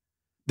God,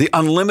 the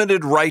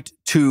unlimited right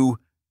to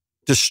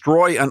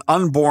destroy an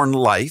unborn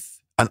life,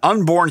 an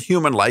unborn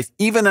human life,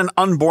 even an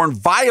unborn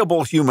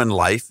viable human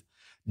life,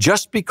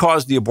 just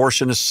because the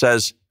abortionist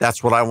says,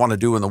 that's what I want to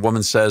do, and the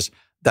woman says,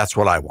 that's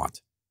what I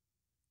want.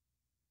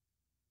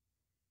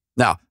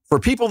 Now, for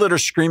people that are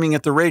screaming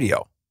at the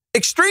radio,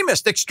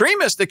 extremist,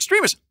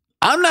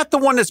 I'm not the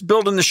one that's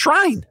building the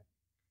shrine.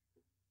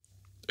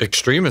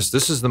 Extremist,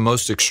 this is the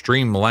most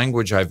extreme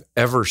language I've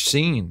ever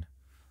seen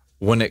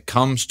when it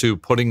comes to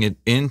putting it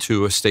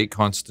into a state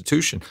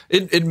constitution.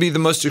 It'd be the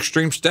most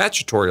extreme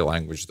statutory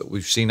language that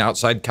we've seen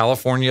outside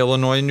California,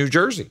 Illinois, and New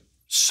Jersey.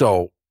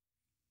 So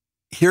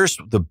here's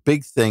the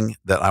big thing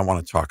that I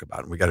want to talk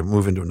about, and we got to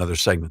move into another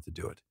segment to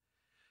do it.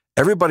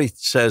 Everybody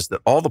says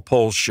that all the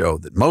polls show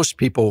that most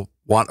people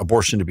want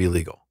abortion to be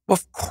legal. Well,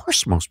 of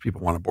course, most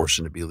people want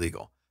abortion to be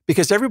legal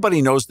because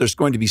everybody knows there's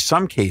going to be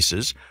some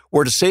cases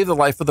where to save the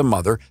life of the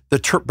mother, the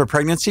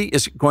pregnancy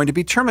is going to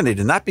be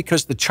terminated, not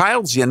because the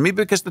child's the enemy,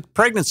 because the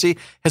pregnancy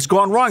has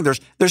gone wrong.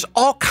 There's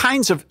all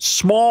kinds of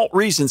small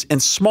reasons and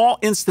small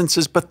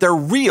instances, but they're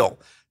real.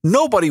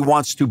 Nobody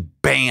wants to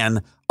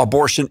ban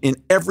abortion in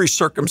every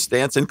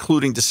circumstance,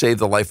 including to save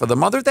the life of the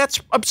mother. That's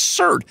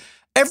absurd.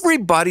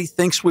 Everybody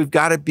thinks we've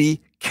got to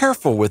be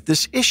careful with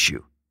this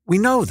issue. We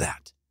know that.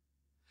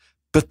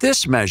 But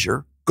this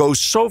measure goes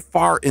so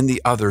far in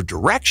the other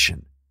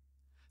direction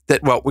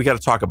that, well, we got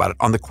to talk about it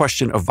on the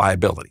question of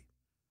viability.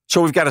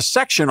 So we've got a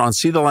section on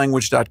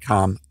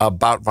seethelanguage.com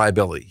about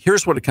viability.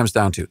 Here's what it comes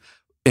down to.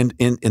 In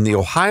the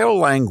Ohio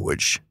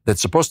language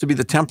that's supposed to be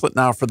the template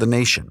now for the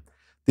nation,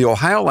 the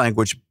Ohio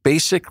language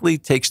basically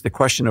takes the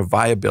question of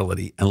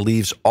viability and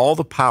leaves all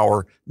the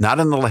power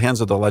not in the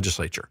hands of the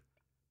legislature,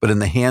 but in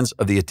the hands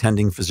of the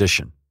attending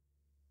physician.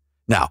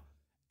 Now,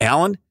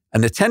 Alan,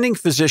 an attending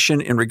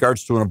physician in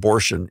regards to an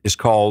abortion is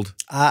called?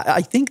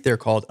 I think they're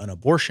called an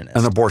abortionist.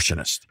 An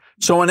abortionist.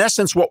 So in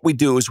essence, what we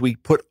do is we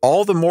put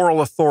all the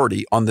moral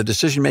authority on the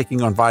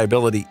decision-making on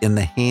viability in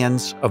the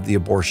hands of the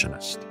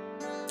abortionist.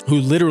 Who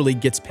literally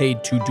gets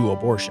paid to do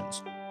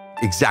abortions.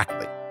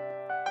 Exactly.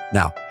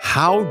 Now,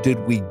 how did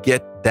we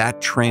get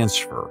that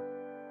transfer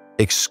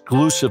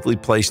exclusively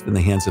placed in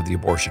the hands of the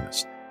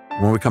abortionist?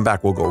 When we come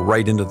back, we'll go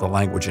right into the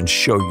language and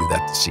show you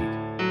that deceit.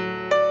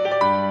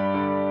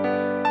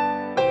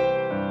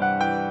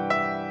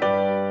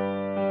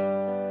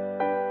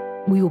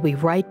 We will be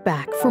right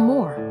back for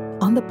more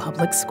on The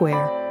Public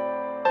Square.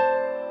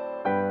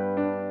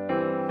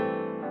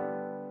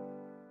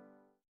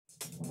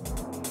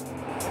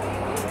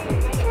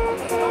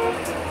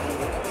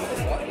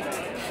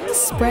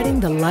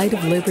 Spreading the light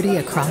of liberty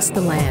across the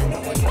land.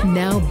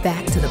 Now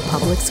back to The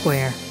Public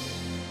Square.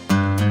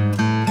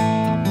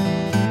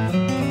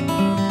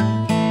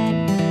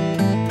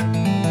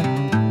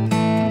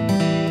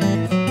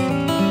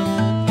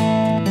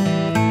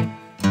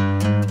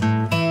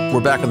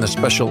 We're back on the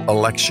special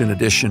election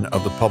edition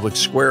of the Public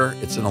Square.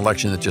 It's an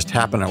election that just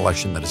happened, an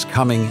election that is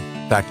coming.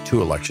 In fact,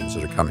 two elections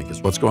that are coming,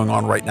 because what's going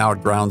on right now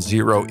at Ground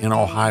Zero in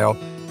Ohio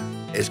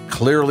is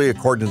clearly,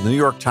 according to the New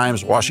York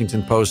Times,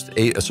 Washington Post,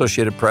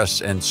 Associated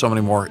Press, and so many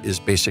more, is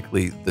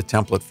basically the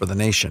template for the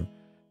nation,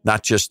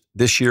 not just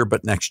this year,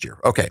 but next year.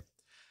 Okay.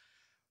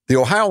 The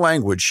Ohio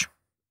language,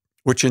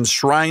 which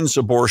enshrines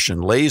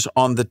abortion, lays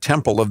on the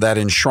temple of that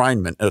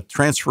enshrinement a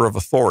transfer of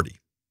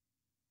authority.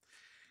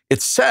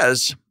 It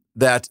says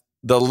that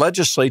the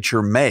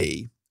legislature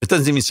may, it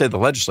doesn't even say the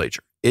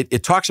legislature,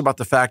 it talks about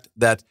the fact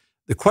that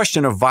the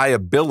question of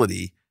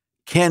viability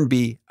can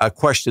be a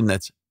question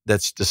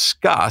that's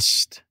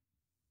discussed,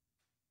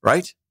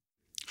 right?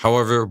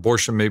 However,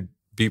 abortion may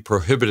be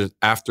prohibited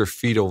after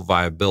fetal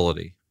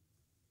viability.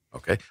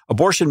 Okay.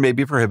 Abortion may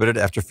be prohibited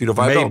after fetal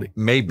viability.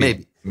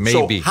 Maybe.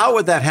 So how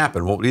would that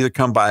happen? Well, it would either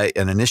come by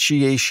an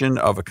initiation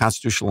of a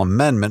constitutional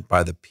amendment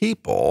by the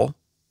people.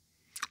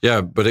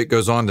 Yeah, but it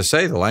goes on to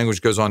say, the language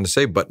goes on to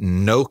say, but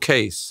in no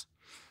case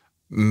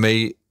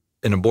may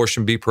an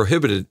abortion be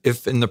prohibited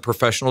if in the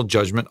professional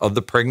judgment of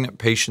the pregnant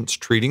patient's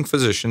treating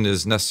physician it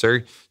is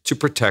necessary to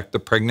protect the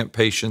pregnant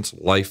patient's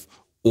life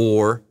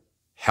or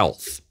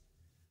health.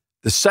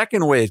 The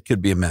second way it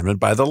could be amended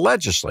by the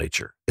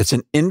legislature. It's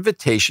an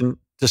invitation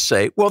to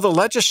say, well, the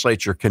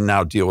legislature can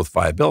now deal with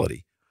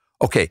viability.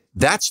 Okay,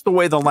 that's the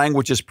way the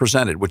language is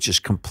presented, which is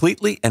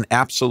completely and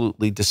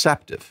absolutely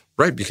deceptive.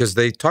 Right, because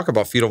they talk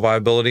about fetal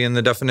viability in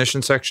the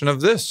definition section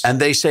of this. And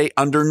they say,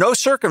 under no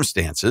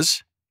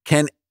circumstances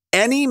can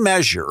any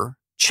measure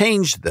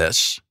change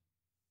this,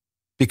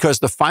 because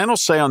the final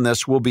say on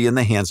this will be in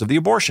the hands of the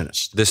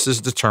abortionist. This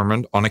is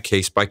determined on a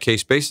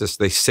case-by-case basis.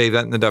 They say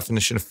that in the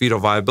definition of fetal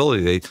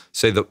viability. They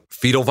say that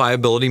fetal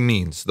viability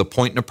means the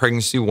point in a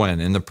pregnancy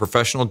when, in the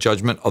professional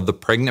judgment of the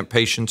pregnant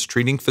patient's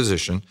treating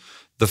physician,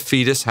 the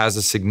fetus has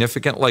a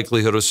significant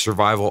likelihood of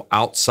survival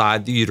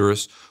outside the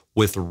uterus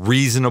with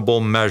reasonable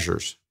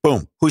measures.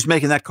 Boom. Who's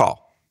making that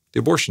call?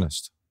 The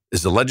abortionist.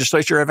 Does the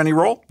legislature have any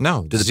role?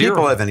 No. Do the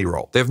people have any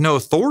role? They have no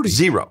authority.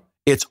 Zero.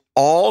 It's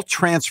all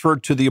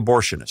transferred to the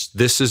abortionist.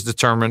 This is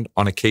determined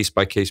on a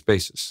case-by-case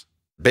basis.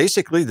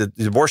 Basically, the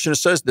abortionist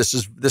says this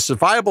is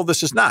viable,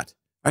 this is not.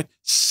 Right?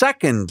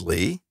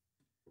 Secondly,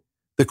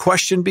 the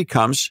question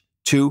becomes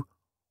to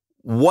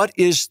what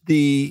is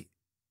the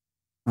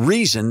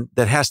reason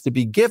that has to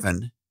be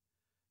given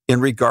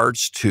in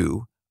regards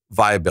to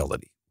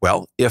viability?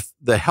 Well, if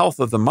the health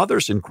of the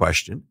mother's in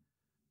question,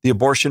 the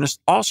abortionist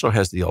also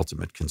has the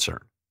ultimate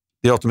concern,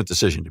 the ultimate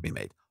decision to be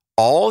made.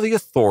 All the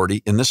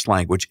authority in this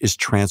language is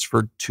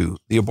transferred to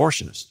the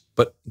abortionist.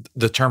 But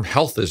the term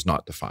health is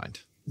not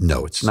defined.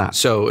 No, it's not.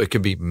 So it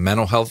could be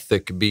mental health.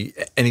 It could be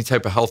any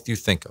type of health you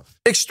think of.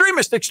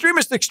 Extremist,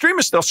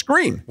 they'll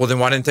scream. Well, then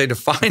why didn't they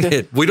define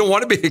it? We don't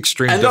want to be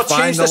extreme. And they'll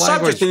change the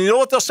subject. And you know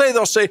what they'll say?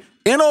 They'll say,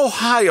 in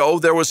Ohio,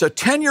 there was a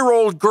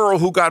 10-year-old girl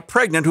who got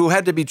pregnant who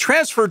had to be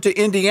transferred to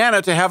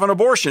Indiana to have an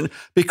abortion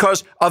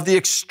because of the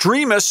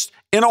extremists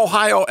in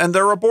Ohio and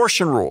their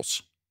abortion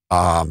rules.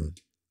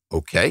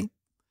 Okay.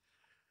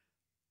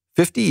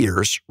 50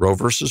 years, Roe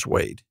versus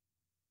Wade,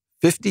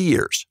 50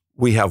 years,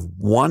 we have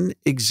one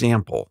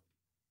example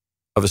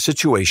of a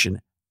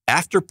situation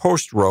after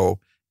post-Roe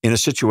in a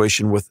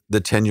situation with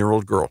the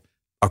 10-year-old girl.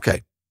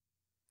 Okay.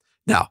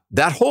 Now,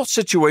 that whole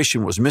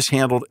situation was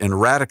mishandled and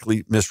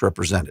radically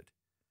misrepresented.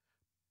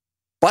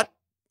 But,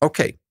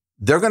 okay,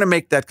 they're going to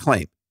make that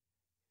claim.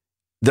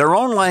 Their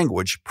own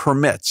language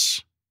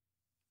permits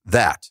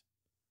that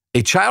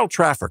a child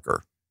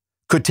trafficker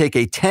could take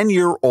a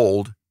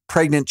 10-year-old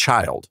pregnant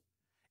child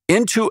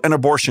into an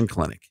abortion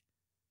clinic,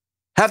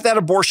 have that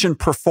abortion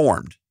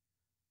performed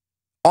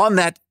on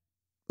that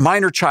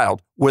minor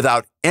child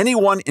without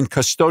anyone in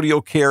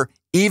custodial care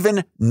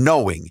even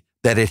knowing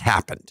that it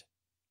happened.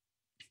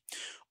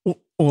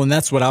 Well, and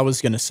that's what I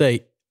was going to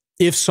say.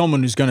 If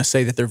someone is going to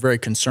say that they're very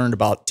concerned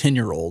about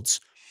 10-year-olds,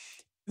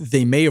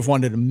 they may have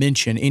wanted to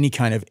mention any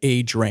kind of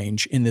age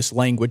range in this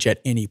language at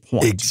any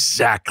point.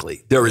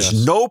 Exactly. There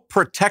is no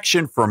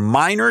protection for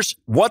minors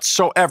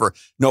whatsoever.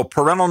 No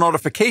parental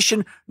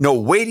notification, no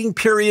waiting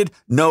period,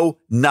 no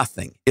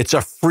nothing. It's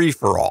a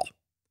free-for-all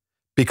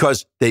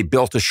because they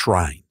built a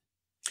shrine.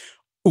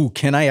 Ooh,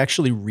 can I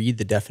actually read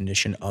the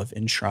definition of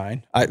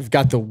enshrine? I've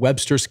got the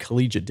Webster's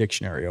Collegiate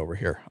Dictionary over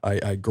here.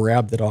 I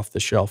grabbed it off the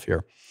shelf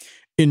here.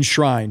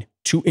 Enshrine,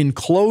 to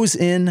enclose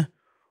in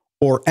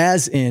or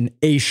as in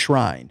a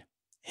shrine,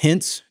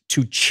 hence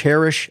to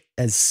cherish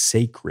as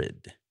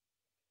sacred.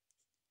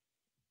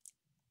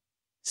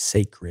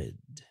 Sacred.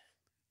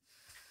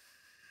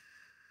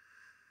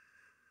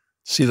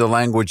 See the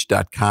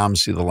language.com,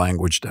 see the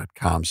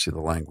language.com, see the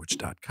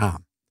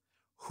language.com.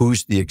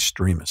 Who's the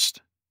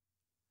extremist?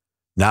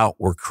 Now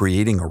we're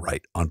creating a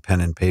right on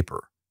pen and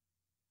paper,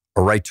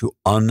 a right to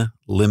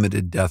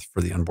unlimited death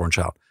for the unborn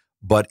child.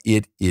 But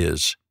it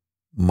is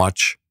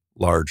much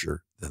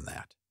larger than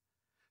that.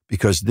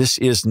 Because this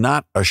is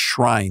not a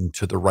shrine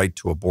to the right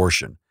to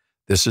abortion.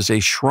 This is a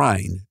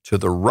shrine to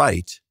the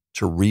right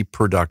to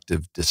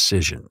reproductive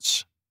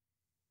decisions.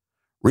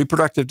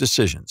 Reproductive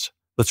decisions.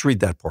 Let's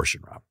read that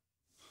portion, Rob.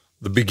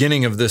 The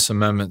beginning of this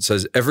amendment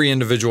says every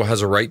individual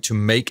has a right to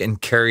make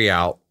and carry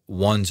out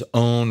one's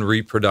own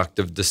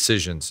reproductive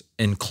decisions,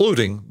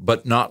 including,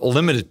 but not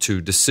limited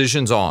to,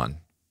 decisions on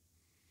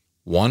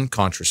 1,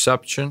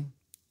 contraception,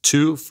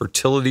 2,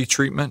 fertility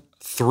treatment,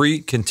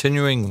 3,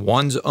 continuing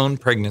one's own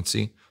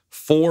pregnancy,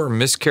 4,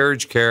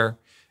 miscarriage care,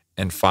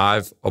 and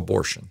 5,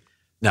 abortion.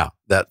 Now,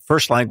 that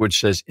first language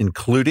says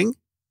including,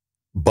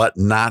 but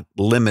not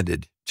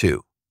limited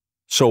to.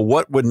 So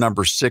what would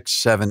number 6,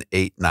 7,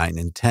 8, 9,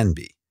 and 10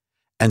 be?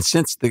 And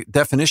since the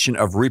definition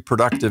of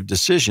reproductive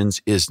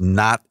decisions is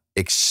not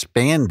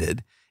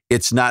expanded,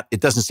 it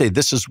doesn't say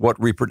this is what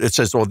it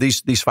says, oh,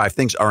 these 5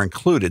 things are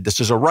included. This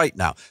is a right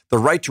now, the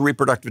right to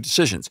reproductive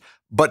decisions,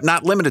 but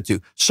not limited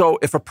to. So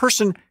if a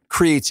person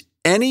creates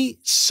any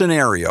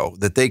scenario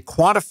that they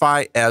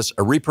quantify as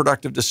a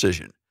reproductive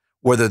decision,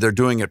 whether they're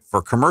doing it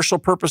for commercial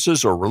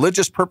purposes or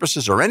religious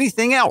purposes or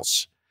anything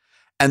else,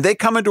 and they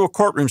come into a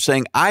courtroom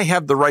saying, I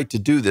have the right to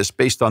do this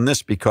based on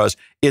this because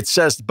it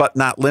says, but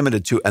not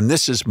limited to, and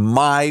this is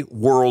my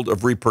world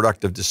of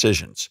reproductive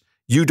decisions.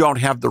 You don't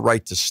have the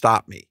right to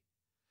stop me.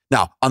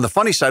 Now, on the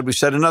funny side, we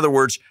said, in other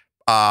words,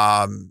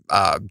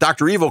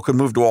 Dr. Evil could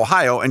move to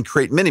Ohio and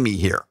create mini-me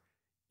here.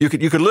 You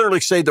could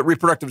literally say that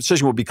reproductive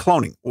decision would be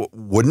cloning.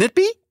 Wouldn't it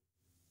be?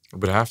 It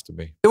would have to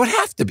be. It would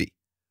have to be.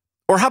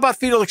 Or how about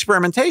fetal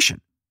experimentation?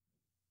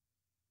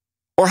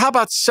 Or how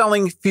about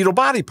selling fetal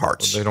body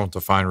parts? Well, they don't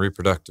define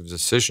reproductive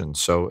decisions.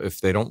 So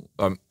if they don't,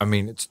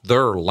 it's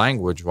their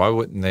language. Why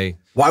wouldn't they?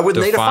 Why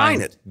wouldn't they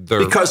define it?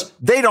 Because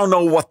they don't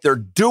know what they're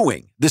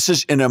doing. This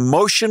is an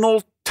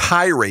emotional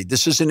tirade.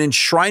 This is an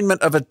enshrinement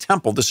of a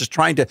temple. This is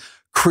trying to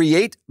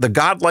create the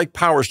godlike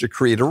powers to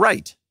create a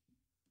right.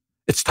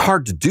 It's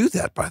hard to do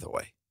that, by the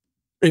way.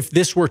 If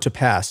this were to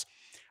pass,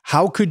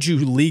 how could you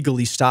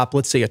legally stop,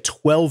 let's say, a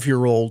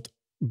 12-year-old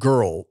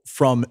girl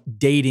from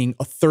dating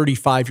a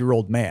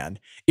 35-year-old man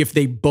if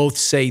they both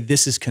say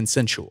this is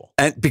consensual?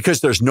 And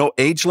because there's no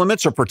age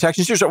limits or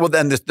protections. Well,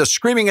 then the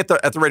screaming at the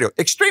radio,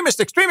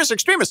 extremist, extremist,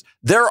 extremist.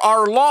 There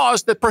are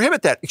laws that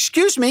prohibit that.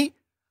 Excuse me.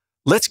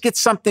 Let's get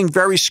something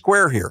very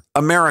square here.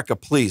 America,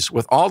 please,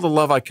 with all the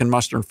love I can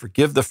muster, and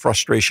forgive the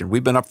frustration.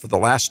 We've been up for the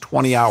last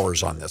 20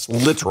 hours on this,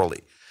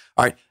 literally.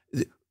 All right.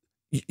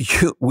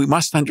 We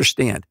must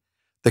understand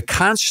the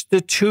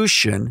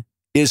Constitution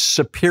is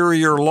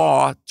superior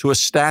law to a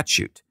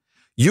statute.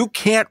 You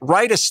can't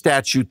write a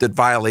statute that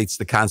violates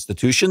the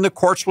Constitution. The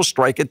courts will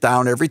strike it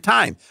down every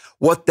time.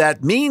 What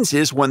that means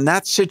is when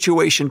that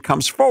situation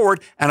comes forward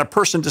and a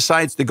person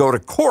decides to go to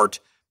court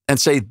and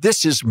say,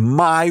 this is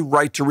my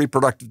right to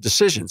reproductive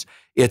decisions,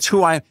 it's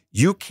who I am,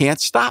 you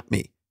can't stop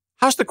me.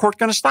 How's the court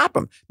going to stop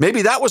him?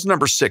 Maybe that was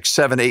number 6,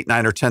 7, 8,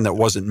 9, or 10 that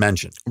wasn't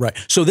mentioned. Right.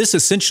 So this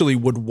essentially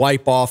would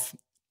wipe off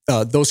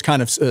those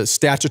kind of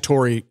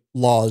statutory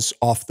laws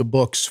off the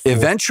books.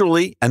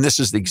 Eventually, and this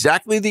is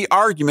exactly the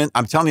argument,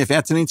 I'm telling you, if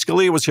Antonin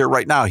Scalia was here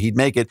right now, he'd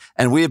make it.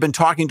 And we have been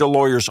talking to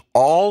lawyers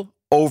all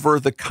over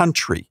the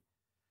country,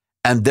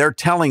 and they're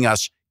telling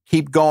us,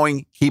 keep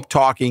going, keep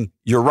talking,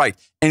 you're right,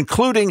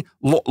 including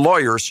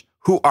lawyers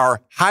who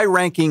are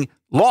high-ranking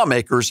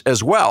lawmakers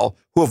as well,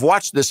 who have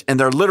watched this and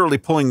they're literally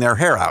pulling their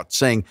hair out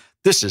saying,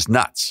 this is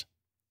nuts.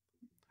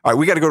 All right,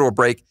 we got to go to a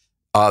break.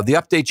 The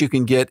update you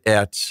can get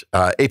at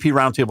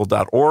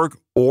aproundtable.org,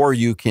 or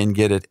you can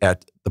get it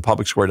at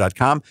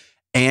thepublicsquare.com,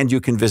 and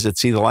you can visit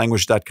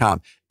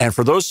seethelanguage.com. And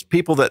for those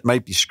people that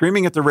might be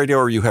screaming at the radio,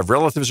 or you have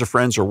relatives or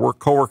friends or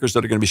coworkers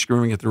that are going to be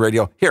screaming at the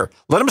radio, here,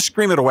 let them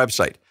scream at a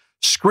website.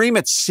 Scream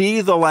at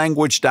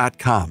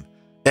seethelanguage.com.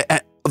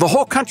 The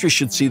whole country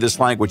should see this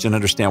language and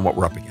understand what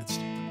we're up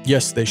against.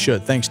 Yes, they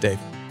should. Thanks, Dave.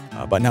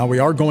 But now we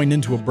are going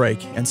into a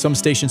break, and some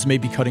stations may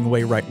be cutting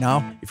away right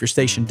now. If your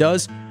station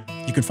does,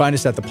 you can find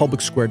us at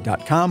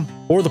thepublicsquare.com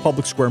or the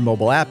Public Square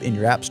mobile app in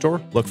your app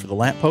store. Look for the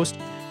lamppost.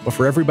 But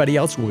for everybody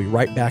else, we'll be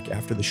right back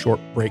after the short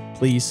break.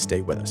 Please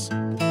stay with us.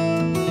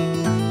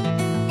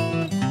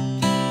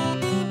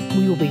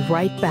 We will be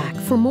right back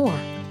for more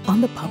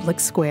on the Public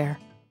Square.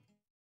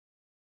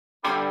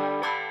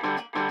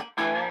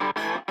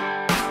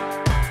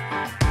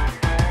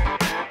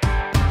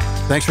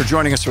 Thanks for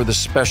joining us for this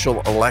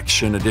special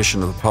election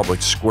edition of the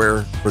Public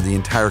Square for the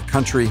entire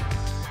country,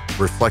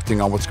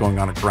 reflecting on what's going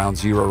on at ground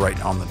zero right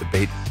now in the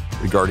debate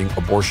regarding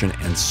abortion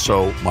and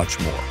so much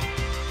more.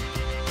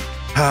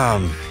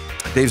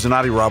 Dave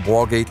Zanotti, Rob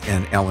Walgate,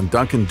 and Alan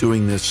Duncan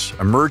doing this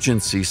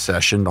emergency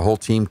session. The whole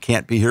team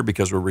can't be here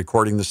because we're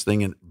recording this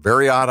thing in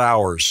very odd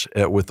hours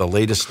with the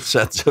latest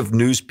sets of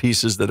news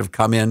pieces that have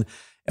come in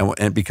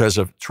and because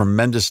of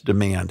tremendous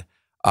demand.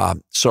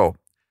 So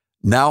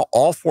now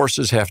all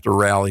forces have to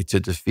rally to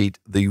defeat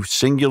the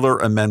singular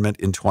amendment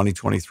in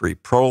 2023.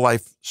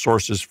 Pro-life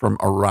sources from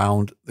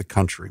around the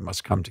country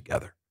must come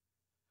together.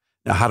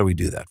 Now, how do we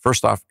do that?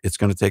 First off, it's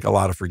going to take a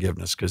lot of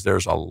forgiveness because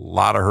there's a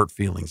lot of hurt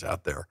feelings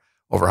out there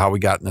over how we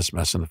got in this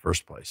mess in the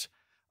first place.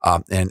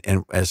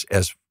 And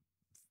as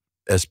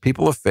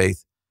people of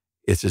faith,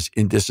 this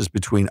is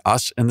between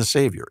us and the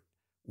Savior.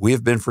 We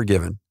have been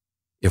forgiven.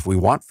 If we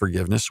want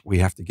forgiveness, we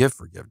have to give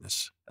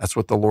forgiveness. That's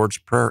what the Lord's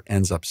Prayer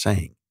ends up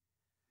saying.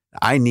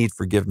 I need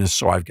forgiveness,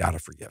 so I've got to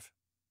forgive.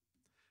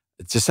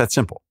 It's just that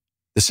simple.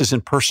 This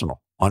isn't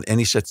personal on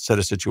any set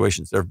of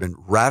situations. There have been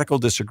radical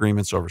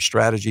disagreements over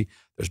strategy.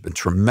 There's been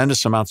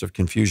tremendous amounts of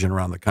confusion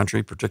around the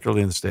country,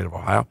 particularly in the state of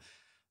Ohio.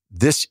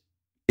 This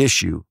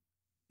issue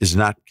is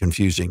not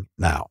confusing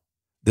now.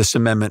 This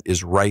amendment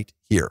is right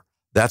here.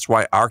 That's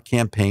why our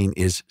campaign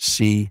is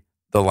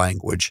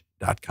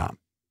seethelanguage.com.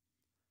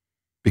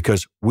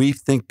 Because we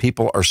think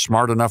people are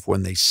smart enough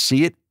when they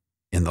see it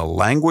in the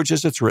language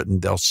as it's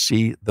written, they'll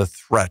see the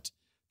threat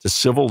to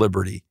civil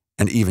liberty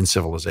and even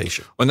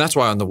civilization. And that's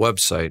why on the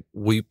website,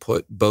 we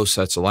put both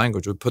sets of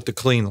language. We put the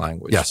clean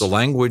language, yes, the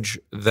language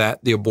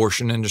that the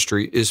abortion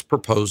industry is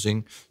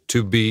proposing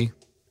to be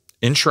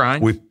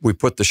enshrined. We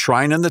put the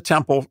shrine and the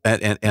temple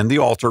and the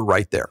altar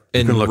right there.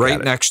 And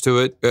right next to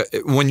it,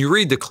 when you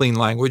read the clean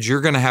language,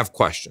 you're going to have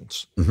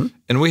questions. Mm-hmm.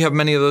 And we have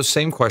many of those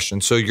same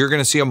questions. So you're going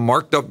to see a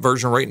marked up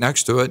version right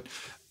next to it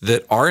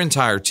that our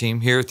entire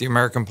team here at the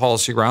American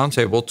Policy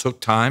Roundtable took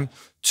time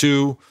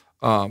to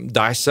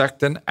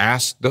dissect and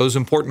ask those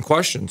important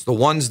questions. The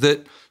ones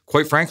that,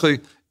 quite frankly,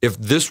 if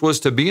this was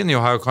to be in the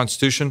Ohio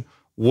Constitution,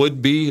 would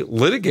be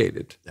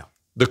litigated. Yeah.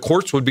 The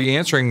courts would be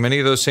answering many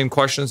of those same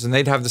questions, and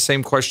they'd have the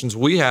same questions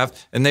we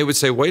have, and they would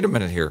say, wait a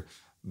minute here,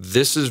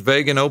 this is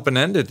vague and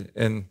open-ended,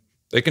 and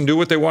they can do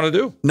what they want to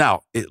do.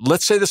 Now,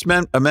 let's say this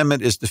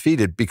amendment is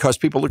defeated because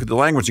people look at the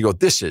language and go,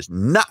 this is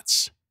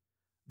nuts.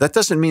 That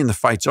doesn't mean the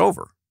fight's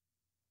over.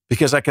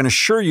 Because I can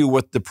assure you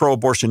what the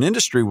pro-abortion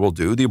industry will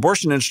do, the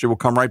abortion industry will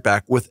come right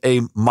back with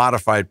a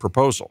modified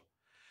proposal.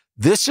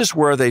 This is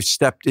where they've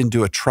stepped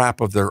into a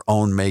trap of their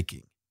own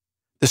making.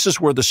 This is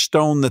where the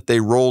stone that they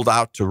rolled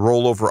out to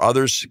roll over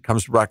others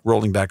comes back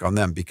rolling back on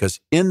them,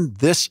 because in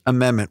this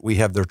amendment, we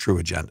have their true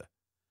agenda.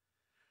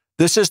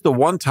 This is the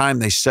one time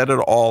they said it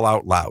all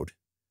out loud,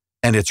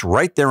 and it's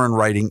right there in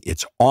writing.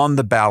 It's on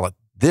the ballot.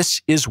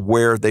 This is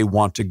where they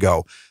want to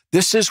go.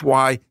 This is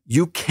why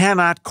you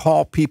cannot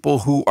call people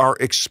who are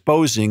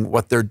exposing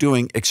what they're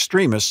doing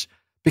extremists,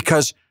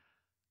 because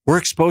we're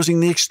exposing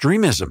the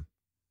extremism.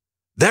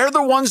 They're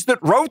the ones that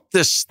wrote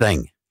this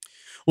thing.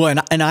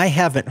 Well, and I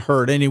haven't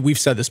heard, and we've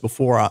said this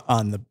before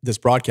on this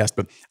broadcast,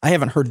 but I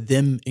haven't heard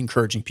them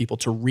encouraging people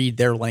to read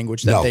their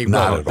language that they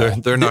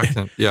wrote. They're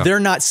not. Yeah. They're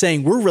not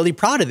saying, we're really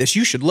proud of this.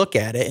 You should look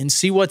at it and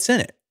see what's in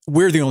it.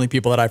 We're the only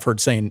people that I've heard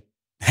saying,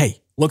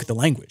 hey, look at the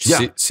language. Yeah.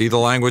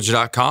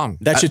 Seethelanguage.com.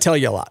 That should tell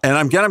you a lot. And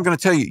again, I'm going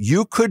to tell you,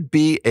 you could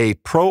be a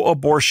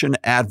pro-abortion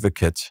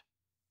advocate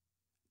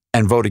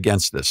and vote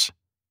against this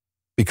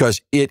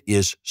because it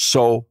is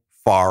so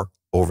far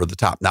over the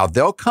top. Now,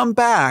 they'll come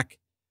back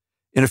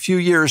in a few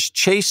years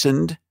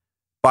chastened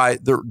by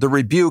the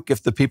rebuke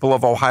if the people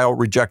of Ohio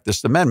reject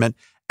this amendment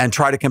and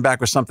try to come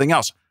back with something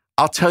else.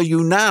 I'll tell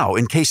you now,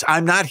 in case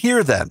I'm not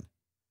here then.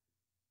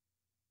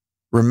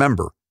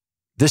 Remember,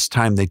 this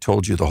time they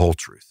told you the whole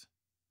truth.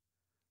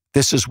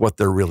 This is what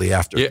they're really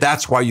after. Yeah.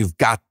 That's why you've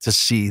got to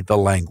see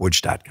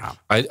thelanguage.com.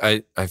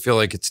 I feel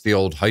like it's the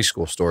old high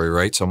school story,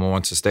 right? Someone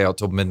wants to stay out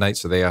till midnight,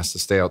 so they ask to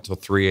stay out till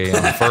 3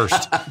 a.m.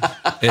 first.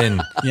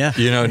 And,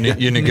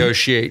 you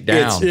negotiate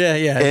down.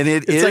 And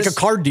it's like a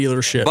car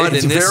dealership. But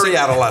it's very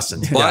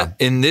adolescent. But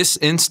in this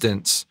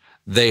instance,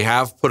 they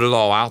have put it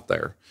all out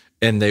there,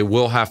 and they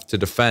will have to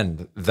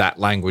defend that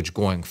language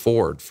going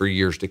forward for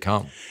years to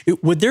come.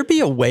 Would there be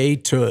a way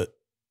to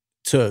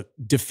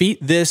defeat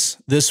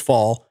this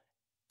fall,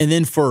 and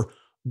then for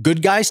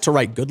good guys to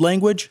write good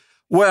language?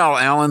 Well,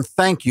 Alan,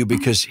 thank you,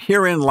 because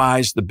herein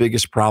lies the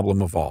biggest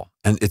problem of all.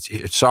 And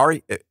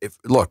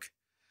look,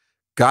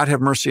 God have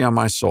mercy on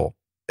my soul.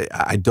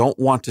 I don't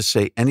want to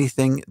say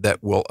anything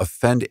that will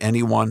offend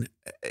anyone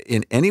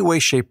in any way,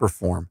 shape, or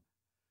form.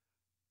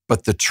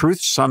 But the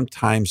truth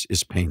sometimes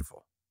is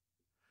painful.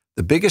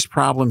 The biggest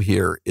problem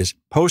here is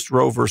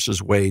post-Roe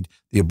versus Wade,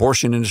 the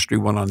abortion industry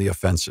went on the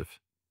offensive.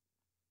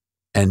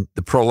 And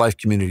the pro-life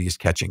community is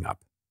catching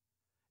up.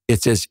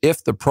 It's as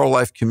if the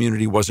pro-life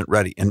community wasn't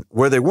ready. And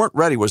where they weren't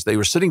ready was they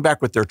were sitting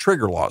back with their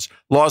trigger laws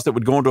that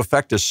would go into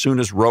effect as soon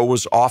as Roe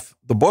was off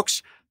the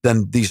books.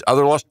 Then these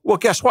other laws, well,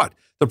 guess what?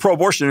 The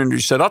pro-abortion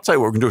industry said, I'll tell you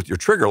what we're going to do with your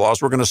trigger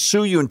laws. We're going to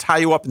sue you and tie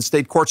you up in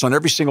state courts on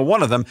every single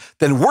one of them.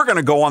 Then we're going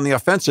to go on the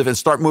offensive and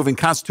start moving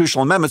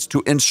constitutional amendments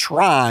to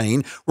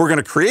enshrine. We're going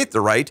to create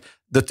the right,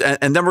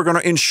 and then we're going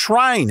to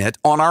enshrine it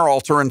on our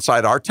altar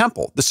inside our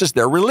temple. This is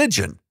their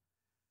religion.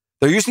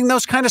 They're using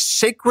those kind of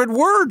sacred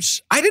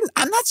words. I'm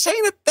not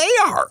saying that they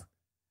are.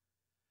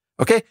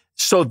 Okay,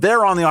 so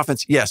they're on the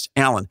offense. Yes,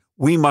 Alan,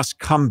 we must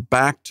come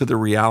back to the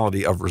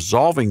reality of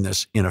resolving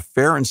this in a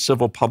fair and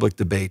civil public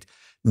debate,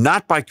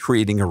 not by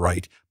creating a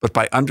right, but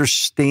by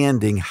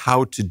understanding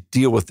how to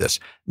deal with this.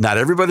 Not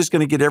everybody's going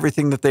to get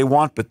everything that they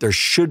want, but there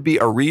should be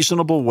a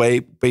reasonable way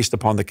based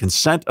upon the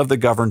consent of the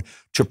governed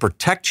to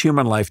protect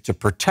human life, to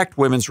protect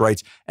women's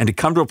rights, and to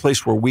come to a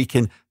place where we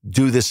can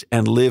do this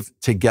and live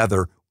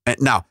together.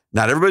 Now,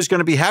 not everybody's going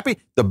to be happy.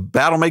 The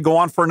battle may go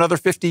on for another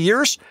 50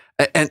 years,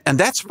 and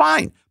that's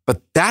fine.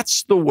 But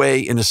that's the way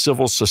in a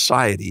civil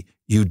society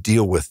you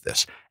deal with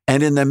this.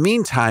 And in the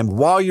meantime,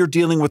 while you're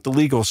dealing with the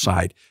legal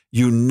side,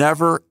 you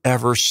never,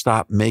 ever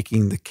stop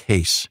making the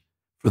case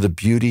for the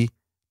beauty,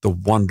 the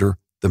wonder,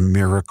 the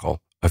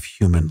miracle of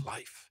human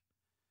life.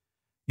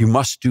 You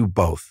must do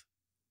both.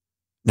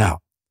 Now,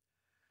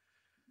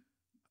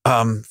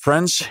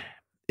 friends,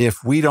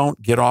 if we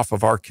don't get off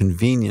of our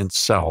convenient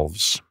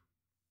selves,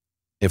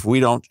 if we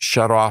don't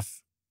shut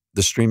off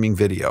the streaming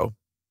video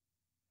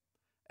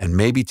and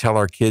maybe tell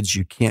our kids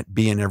you can't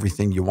be in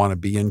everything you want to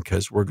be in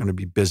because we're going to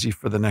be busy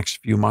for the next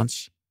few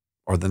months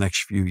or the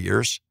next few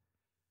years,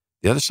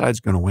 the other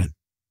side's going to win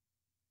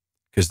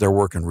because they're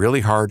working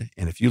really hard.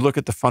 And if you look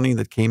at the funding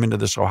that came into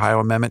this Ohio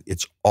amendment,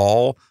 it's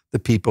all the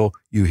people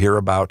you hear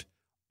about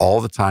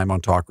all the time on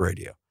talk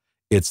radio.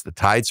 It's the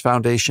Tides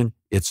Foundation.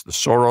 It's the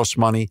Soros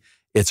money.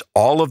 It's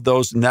all of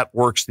those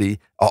networks,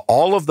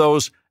 all of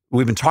those.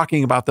 We've been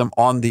talking about them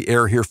on the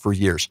air here for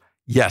years.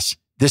 Yes,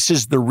 this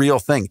is the real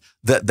thing.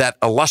 That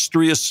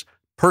illustrious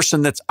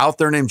person that's out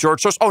there named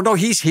George Soros. Oh, no,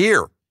 he's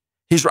here.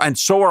 And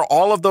so are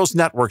all of those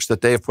networks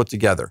that they have put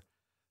together.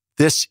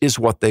 This is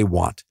what they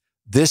want.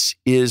 This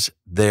is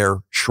their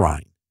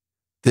shrine.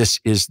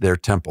 This is their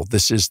temple.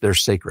 This is their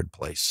sacred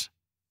place.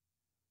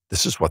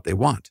 This is what they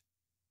want.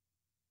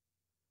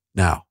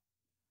 Now,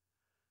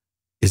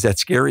 is that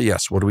scary?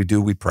 Yes. What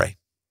do? We pray.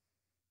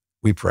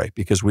 We pray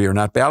because we are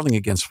not battling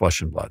against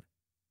flesh and blood.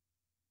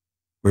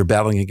 We're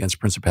battling against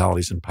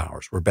principalities and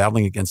powers. We're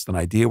battling against an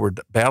idea. We're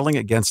battling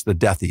against the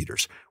Death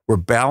Eaters. We're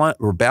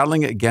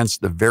battling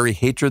against the very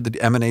hatred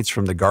that emanates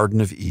from the Garden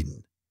of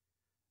Eden.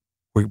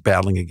 We're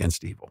battling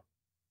against evil.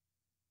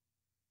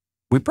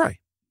 We pray.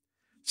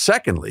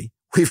 Secondly,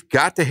 we've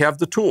got to have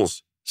the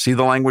tools.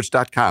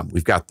 SeeTheLanguage.com.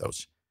 We've got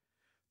those.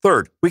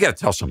 Third, we got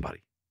to tell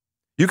somebody.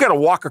 You got to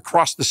walk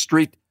across the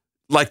street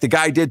like the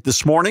guy did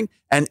this morning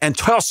and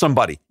tell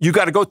somebody. You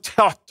got to go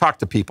talk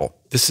to people.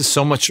 This is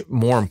so much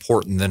more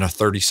important than a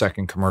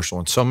 30-second commercial.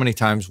 And so many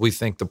times we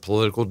think the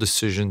political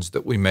decisions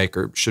that we make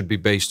should be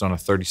based on a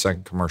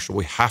 30-second commercial.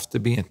 We have to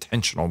be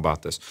intentional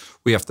about this.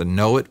 We have to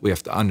know it. We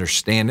have to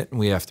understand it. And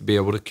we have to be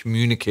able to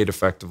communicate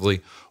effectively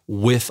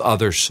with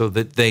others so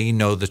that they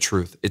know the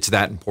truth. It's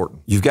that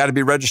important. You've got to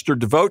be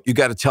registered to vote. You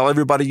got to tell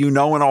everybody you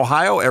know in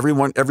Ohio,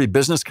 every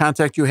business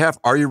contact you have,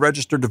 are you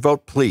registered to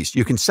vote? Please.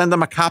 You can send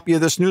them a copy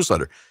of this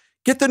newsletter.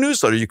 Get the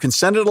newsletter. You can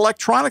send it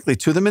electronically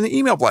to them in the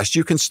email blast.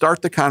 You can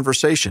start the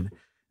conversation.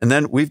 And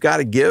then we've got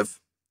to give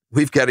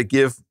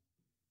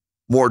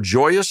more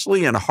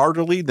joyously and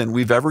heartily than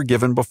we've ever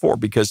given before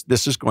because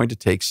this is going to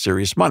take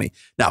serious money.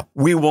 Now,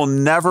 we will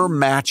never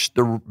match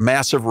the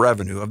massive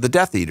revenue of the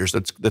Death Eaters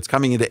that's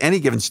coming into any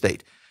given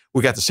state.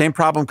 We got the same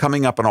problem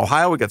coming up in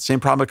Ohio. We got the same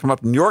problem coming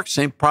up in New York,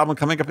 same problem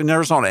coming up in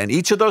Arizona. And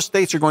each of those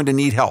states are going to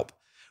need help.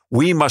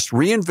 We must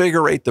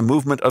reinvigorate the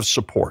movement of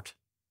support.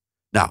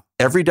 Now,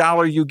 every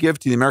dollar you give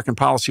to the American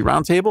Policy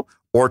Roundtable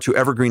or to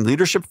Evergreen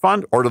Leadership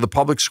Fund or to the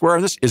Public Square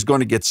on this is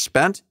going to get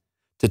spent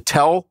to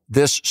tell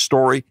this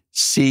story,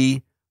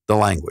 see the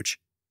language.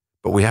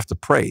 but we have to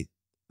pray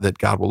that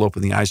God will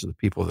open the eyes of the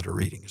people that are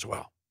reading as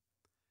well.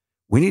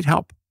 We need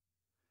help.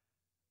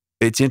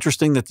 It's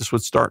interesting that this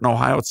would start in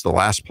Ohio. It's the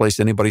last place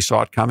anybody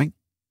saw it coming.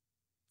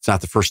 It's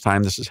not the first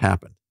time this has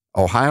happened.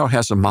 Ohio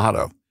has a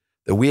motto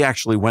that we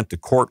actually went to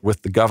court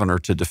with the governor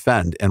to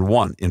defend and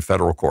won in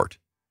federal court.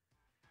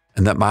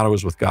 And that motto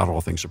is, with God,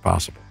 all things are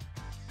possible.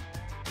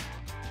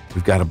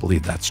 We've got to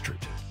believe that's true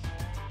too.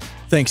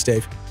 Thanks,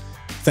 Dave.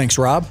 Thanks,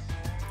 Rob.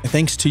 And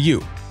thanks to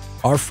you,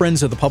 our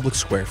friends of the Public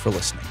Square, for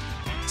listening.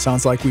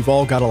 Sounds like we've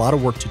all got a lot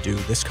of work to do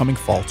this coming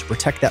fall to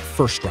protect that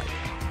first right,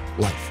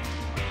 life.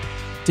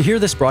 To hear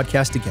this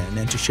broadcast again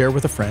and to share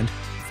with a friend,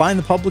 find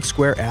the Public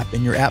Square app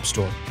in your app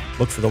store,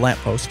 look for the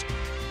lamppost,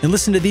 and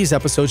listen to these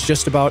episodes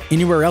just about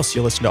anywhere else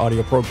you listen to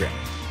audio programming.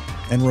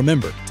 And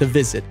remember to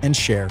visit and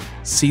share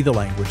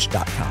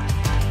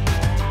seethelanguage.com.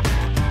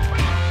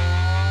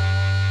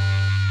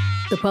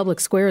 The Public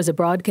Square is a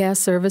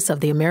broadcast service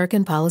of the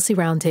American Policy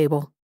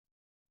Roundtable.